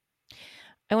predetermined.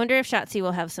 I wonder if Shotzi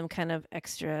will have some kind of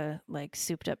extra like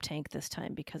souped up tank this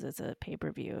time because it's a pay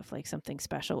per view. If like something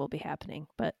special will be happening,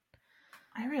 but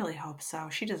I really hope so.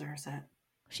 She deserves it.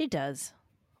 she does.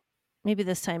 Maybe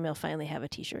this time he'll finally have a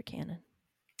t-shirt cannon.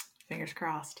 Fingers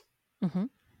crossed. Mm-hmm.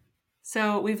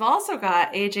 So we've also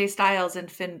got AJ Styles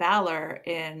and Finn Balor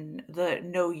in the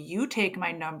 "No, you take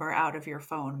my number out of your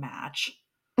phone" match,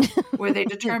 where they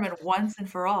determine once and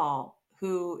for all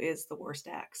who is the worst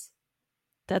ex.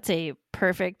 That's a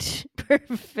perfect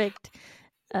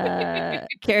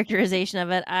characterization of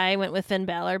it. I went with Finn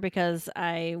Balor because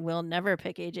I will never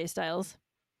pick AJ Styles.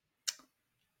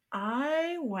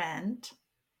 I went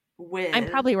I'm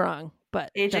with probably wrong,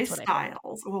 but AJ that's what I picked.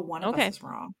 Styles. Well, one of us Okay. is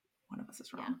wrong. One of us is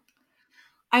Yeah. wrong.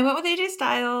 I went with AJ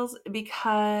Styles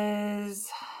because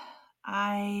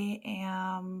I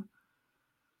am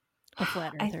A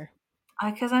flat I earther.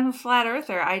 because I'm a flat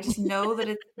earther. I just know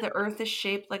that the earth is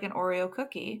shaped like an Oreo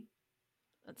cookie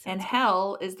That and sounds good.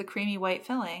 hell is the creamy white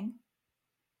filling.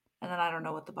 And then I don't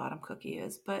know what the bottom cookie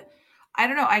is, but I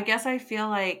don't know. I guess I feel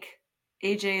like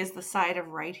AJ is the side of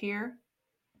right here.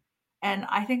 And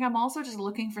I think I'm also just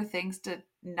looking for things to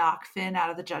knock Finn out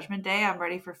of the Judgment Day. I'm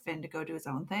ready for Finn to go do his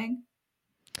own thing.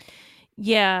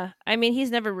 Yeah. I mean,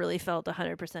 he's never really felt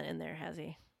 100% in there, has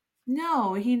he?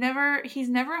 No, he's never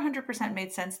 100%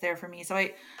 made sense there for me. So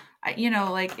like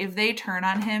if they turn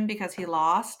on him because he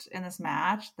lost in this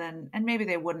match, then and maybe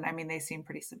they wouldn't. I mean, they seem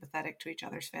pretty sympathetic to each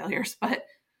other's failures, but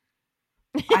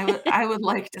I would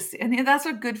like to see, and that's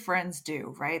what good friends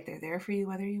do, right? They're there for you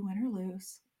whether you win or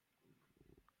lose.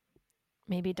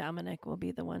 Maybe Dominic will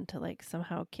be the one to like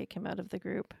somehow kick him out of the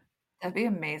group. That'd be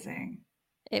amazing.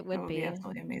 It That would would be be.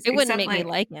 absolutely It amazing. wouldn't Except make me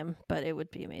like him, but it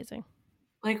would be amazing.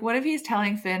 like what if he's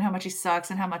telling Finn how much he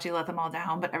sucks and how much he let them all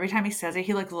down, but every time he says it,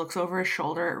 he like looks over his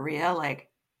shoulder at Rhea like,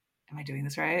 am I doing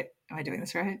this right? Am I doing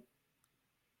this right?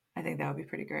 I think that would be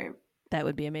pretty great. That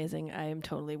would be amazing. I am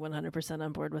totally 100%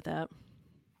 on board with that.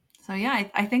 So yeah,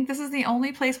 I think this is the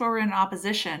only place where we're in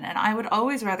opposition, and I would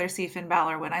always rather see Finn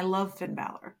Balor win. I love Finn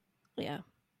Balor, Yeah.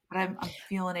 but I'm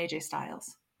feeling AJ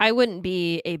Styles. I wouldn't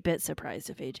be a bit surprised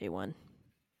if AJ won.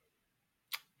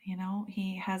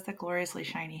 He has that gloriously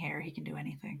shiny hair. He can do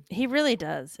anything. He really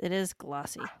does. It is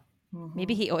glossy.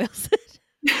 Maybe Hmm. he oils it.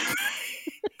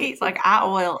 He's like, I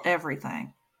oil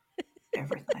everything,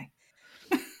 everything.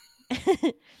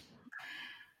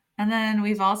 And then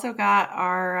we've also got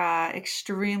our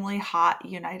extremely hot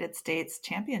United States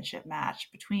Championship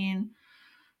match between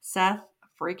Seth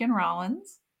freaking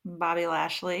Rollins, Bobby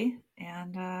Lashley,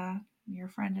 and your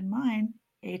friend and mine,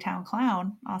 A Town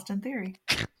Clown, Austin Theory.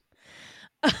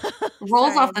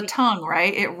 Rolls Sorry, off the tongue,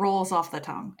 right? It rolls off the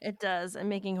tongue. it does. I'm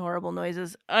making horrible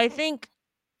noises. I think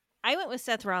I went with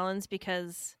Seth Rollins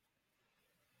because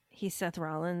he's Seth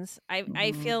Rollins. I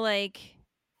Hmm. feel like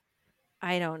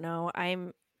I don't know.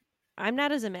 I'm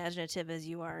not as imaginative as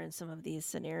you are in some of these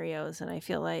scenarios, and I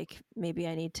feel like maybe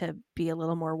I need to be a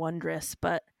little more wondrous,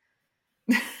 but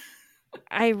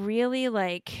I really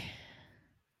like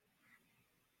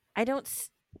I don't s-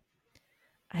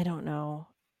 I don't know.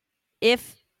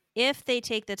 If if they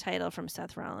take the title from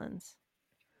Seth Rollins,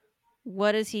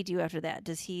 what does he do after that?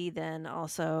 Does he then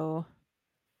also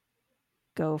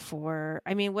go for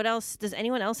I mean, what else does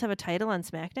anyone else have a title on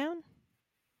SmackDown?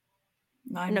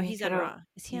 I No, mean, he he's could on have. Raw.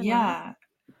 Is he on Raw? Yeah,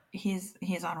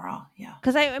 he's on Raw. Yeah.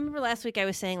 Because I remember last week I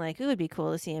was saying like it would be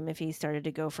cool to see him if he started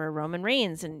to go for Roman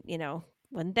Reigns, and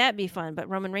wouldn't that be fun? But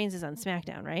Roman Reigns is on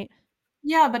SmackDown, right?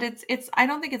 Yeah, but it's I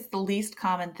don't think it's the least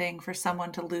common thing for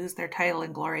someone to lose their title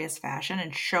in glorious fashion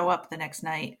and show up the next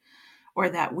night or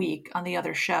that week on the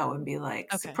other show and be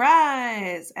like, Okay.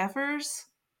 "Surprise, effers.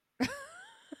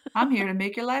 I'm here to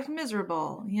make your life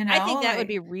miserable." I think that would Like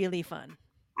be really fun.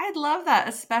 I'd love that,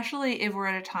 especially if we're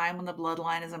at a time when the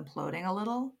bloodline is imploding a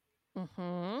little,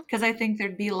 Mm-hmm. because I think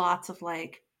there'd be lots of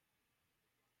like,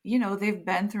 they've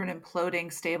been through an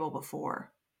imploding stable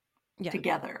before Yeah.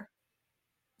 together.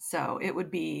 So it would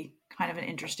be kind of an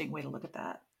interesting way to look at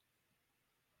that.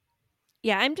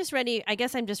 Yeah, I'm just ready. I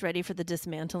guess I'm just ready for the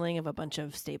dismantling of a bunch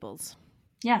of stables.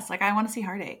 Yes, like I want to see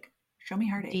heartache. Show me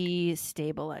heartache.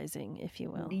 Destabilizing, if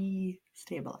you will.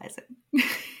 Destabilizing.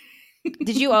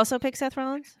 Did you also pick Seth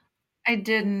Rollins? I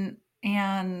didn't,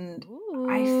 and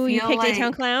I Ooh, you feel picked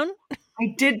A-Town like Clown?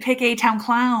 I did pick A-Town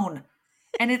Clown.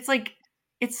 And it's like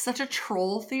it's such a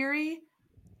troll theory,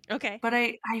 Okay. but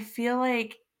I feel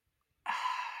like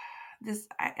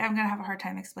I'm gonna have a hard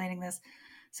time explaining this.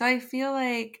 So I feel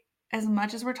like as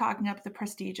much as we're talking up the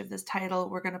prestige of this title,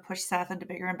 we're gonna push Seth into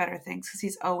bigger and better things because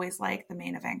he's always like the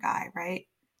main event guy, right?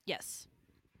 Yes.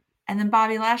 And then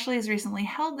Bobby Lashley has recently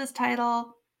held this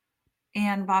title,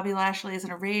 and Bobby Lashley is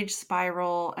in a rage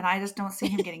spiral, and I just don't see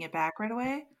him getting it back right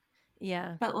away.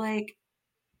 Yeah. But like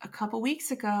a couple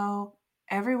weeks ago,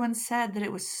 everyone said that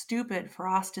it was stupid for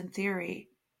Austin Theory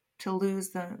to lose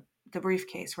the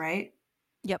briefcase, right?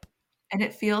 Yep. And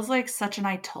it feels like such an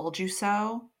I told you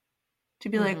so to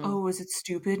be like, Mm-hmm. oh, was it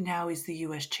stupid? Now he's the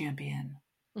US champion.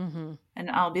 Mm-hmm. And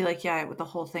I'll be like, yeah, the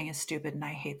whole thing is stupid and I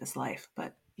hate this life.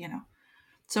 But, you know.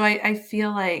 So I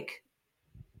feel like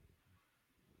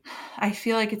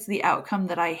it's the outcome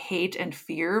that I hate and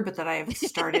fear, but that I've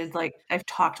started like I've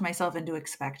talked myself into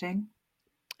expecting.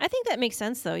 I think that makes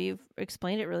sense, though. You've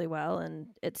explained it really well, and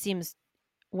it seems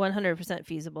 100%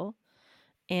 feasible.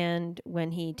 And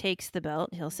when he takes the belt,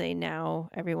 he'll say, now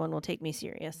everyone will take me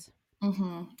serious.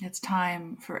 It's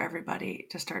time for everybody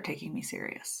to start taking me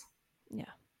serious Yeah.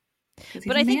 because he's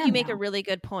But a I think you man make a now. really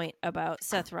good point about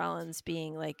Seth Rollins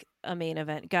being like a main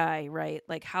event guy, right?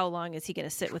 Like, how long is he going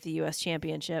to sit with the U.S.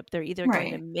 Championship? They're either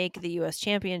going to Right. make the U.S.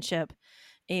 Championship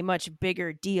a much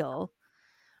bigger deal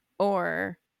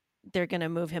or they're going to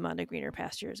move him onto greener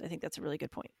pastures. I think that's a really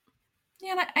good point.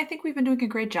 Yeah, and I think we've been doing a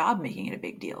great job making it a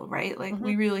big deal, right? Like Hmm.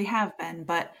 we really have been,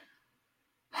 but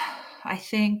I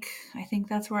think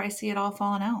that's where I see it all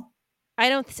falling out. I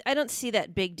don't see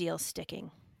that big deal sticking.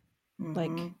 Hmm.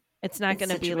 Like, it's not It's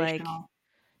going to be like, situational.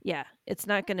 yeah, it's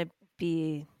not going to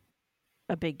be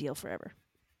a big deal forever.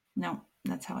 No,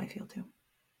 that's how I feel too.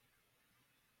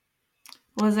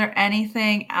 Was there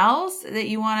anything else that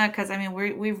you want to? Because I mean,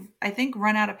 we've I think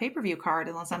run out of pay per view card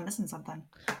unless I'm missing something.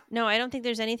 No, I don't think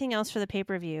there's anything else for the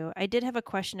pay-per-view. I did have a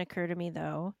question occur to me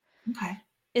though. Okay.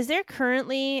 Is there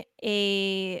currently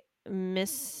a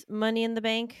Miss Money in the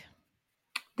Bank?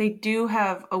 They do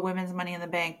have a women's Money in the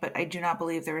Bank, but I do not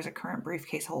believe there is a current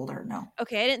briefcase holder. No.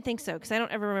 Okay, I didn't think so because I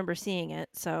don't ever remember seeing it.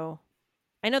 So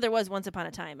I know there was once upon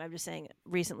a time. I'm just saying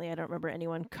recently I don't remember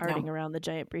anyone carting No. around the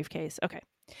giant briefcase. Okay.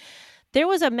 There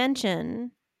was a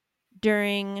mention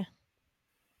during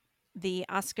the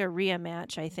Oscar Rhea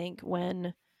match, I think,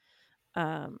 when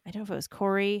I don't know if it was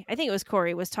Corey. I think it was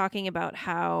Corey was talking about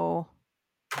how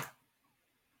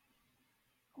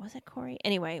was it Corey?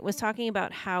 Anyway, was talking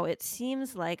about how it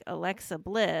seems like Alexa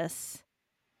Bliss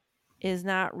is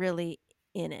not really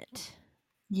in it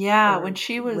Yeah, or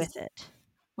with it.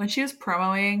 when she was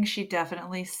promoing, she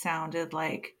definitely sounded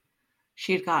like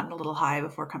she had gotten a little high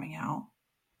before coming out.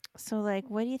 So, like,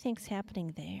 what do you think's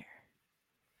happening there?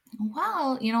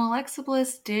 Well, Alexa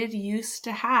Bliss did used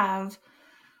to have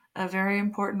a very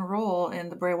important role in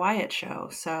the Bray Wyatt show,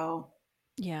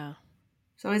 Yeah,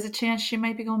 so there's a chance she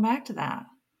might be going back to that.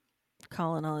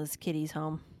 calling all his kitties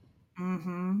home.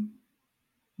 Mm-hmm.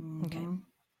 Okay, Mm-hmm.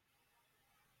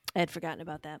 I had forgotten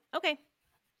about that. Okay,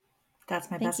 That's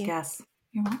my thank best you. guess.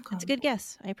 You're That's a welcome. good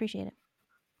guess. I appreciate it.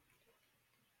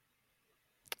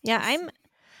 Yeah, Let's I'm. see.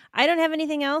 I don't have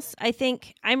anything else. I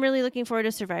think I'm really looking forward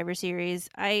to Survivor Series.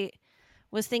 I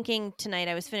was thinking tonight.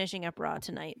 I was finishing up Raw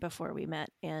tonight before we met,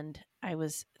 and I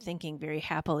was thinking very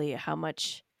happily how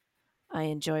much I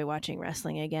enjoy watching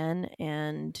wrestling again,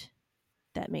 and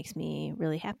that makes me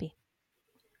really happy.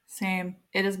 Same.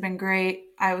 It has been great.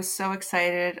 I was so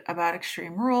excited about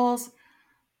Extreme Rules.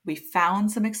 We found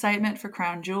some excitement for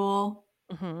Crown Jewel.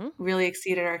 Hmm. Really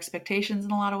exceeded our expectations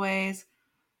in a lot of ways.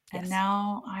 And Yes,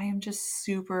 now I am just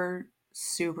super,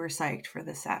 super psyched for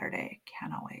this Saturday.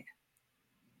 Cannot wait.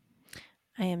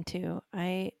 I am too.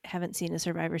 I haven't seen a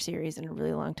Survivor Series in a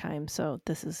really long time, so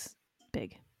this is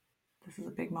big. This is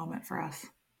a big moment for us.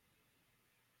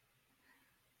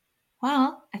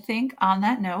 Well, I think on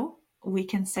that note, we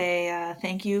can say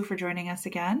thank you for joining us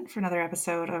again for another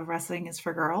episode of Wrestling is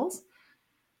for Girls.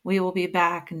 We will be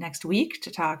back next week to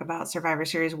talk about Survivor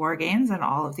Series War Games and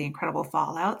all of the incredible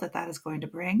fallout that is going to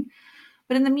bring.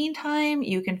 But in the meantime,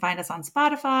 you can find us on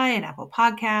Spotify and Apple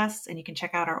Podcasts, and you can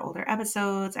check out our older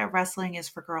episodes at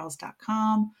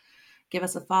wrestlingisforgirls.com. Give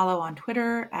us a follow on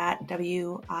Twitter at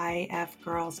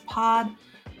WIFGirlsPod,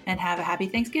 and have a happy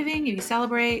Thanksgiving if you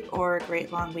celebrate, or a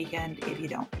great long weekend if you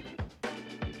don't.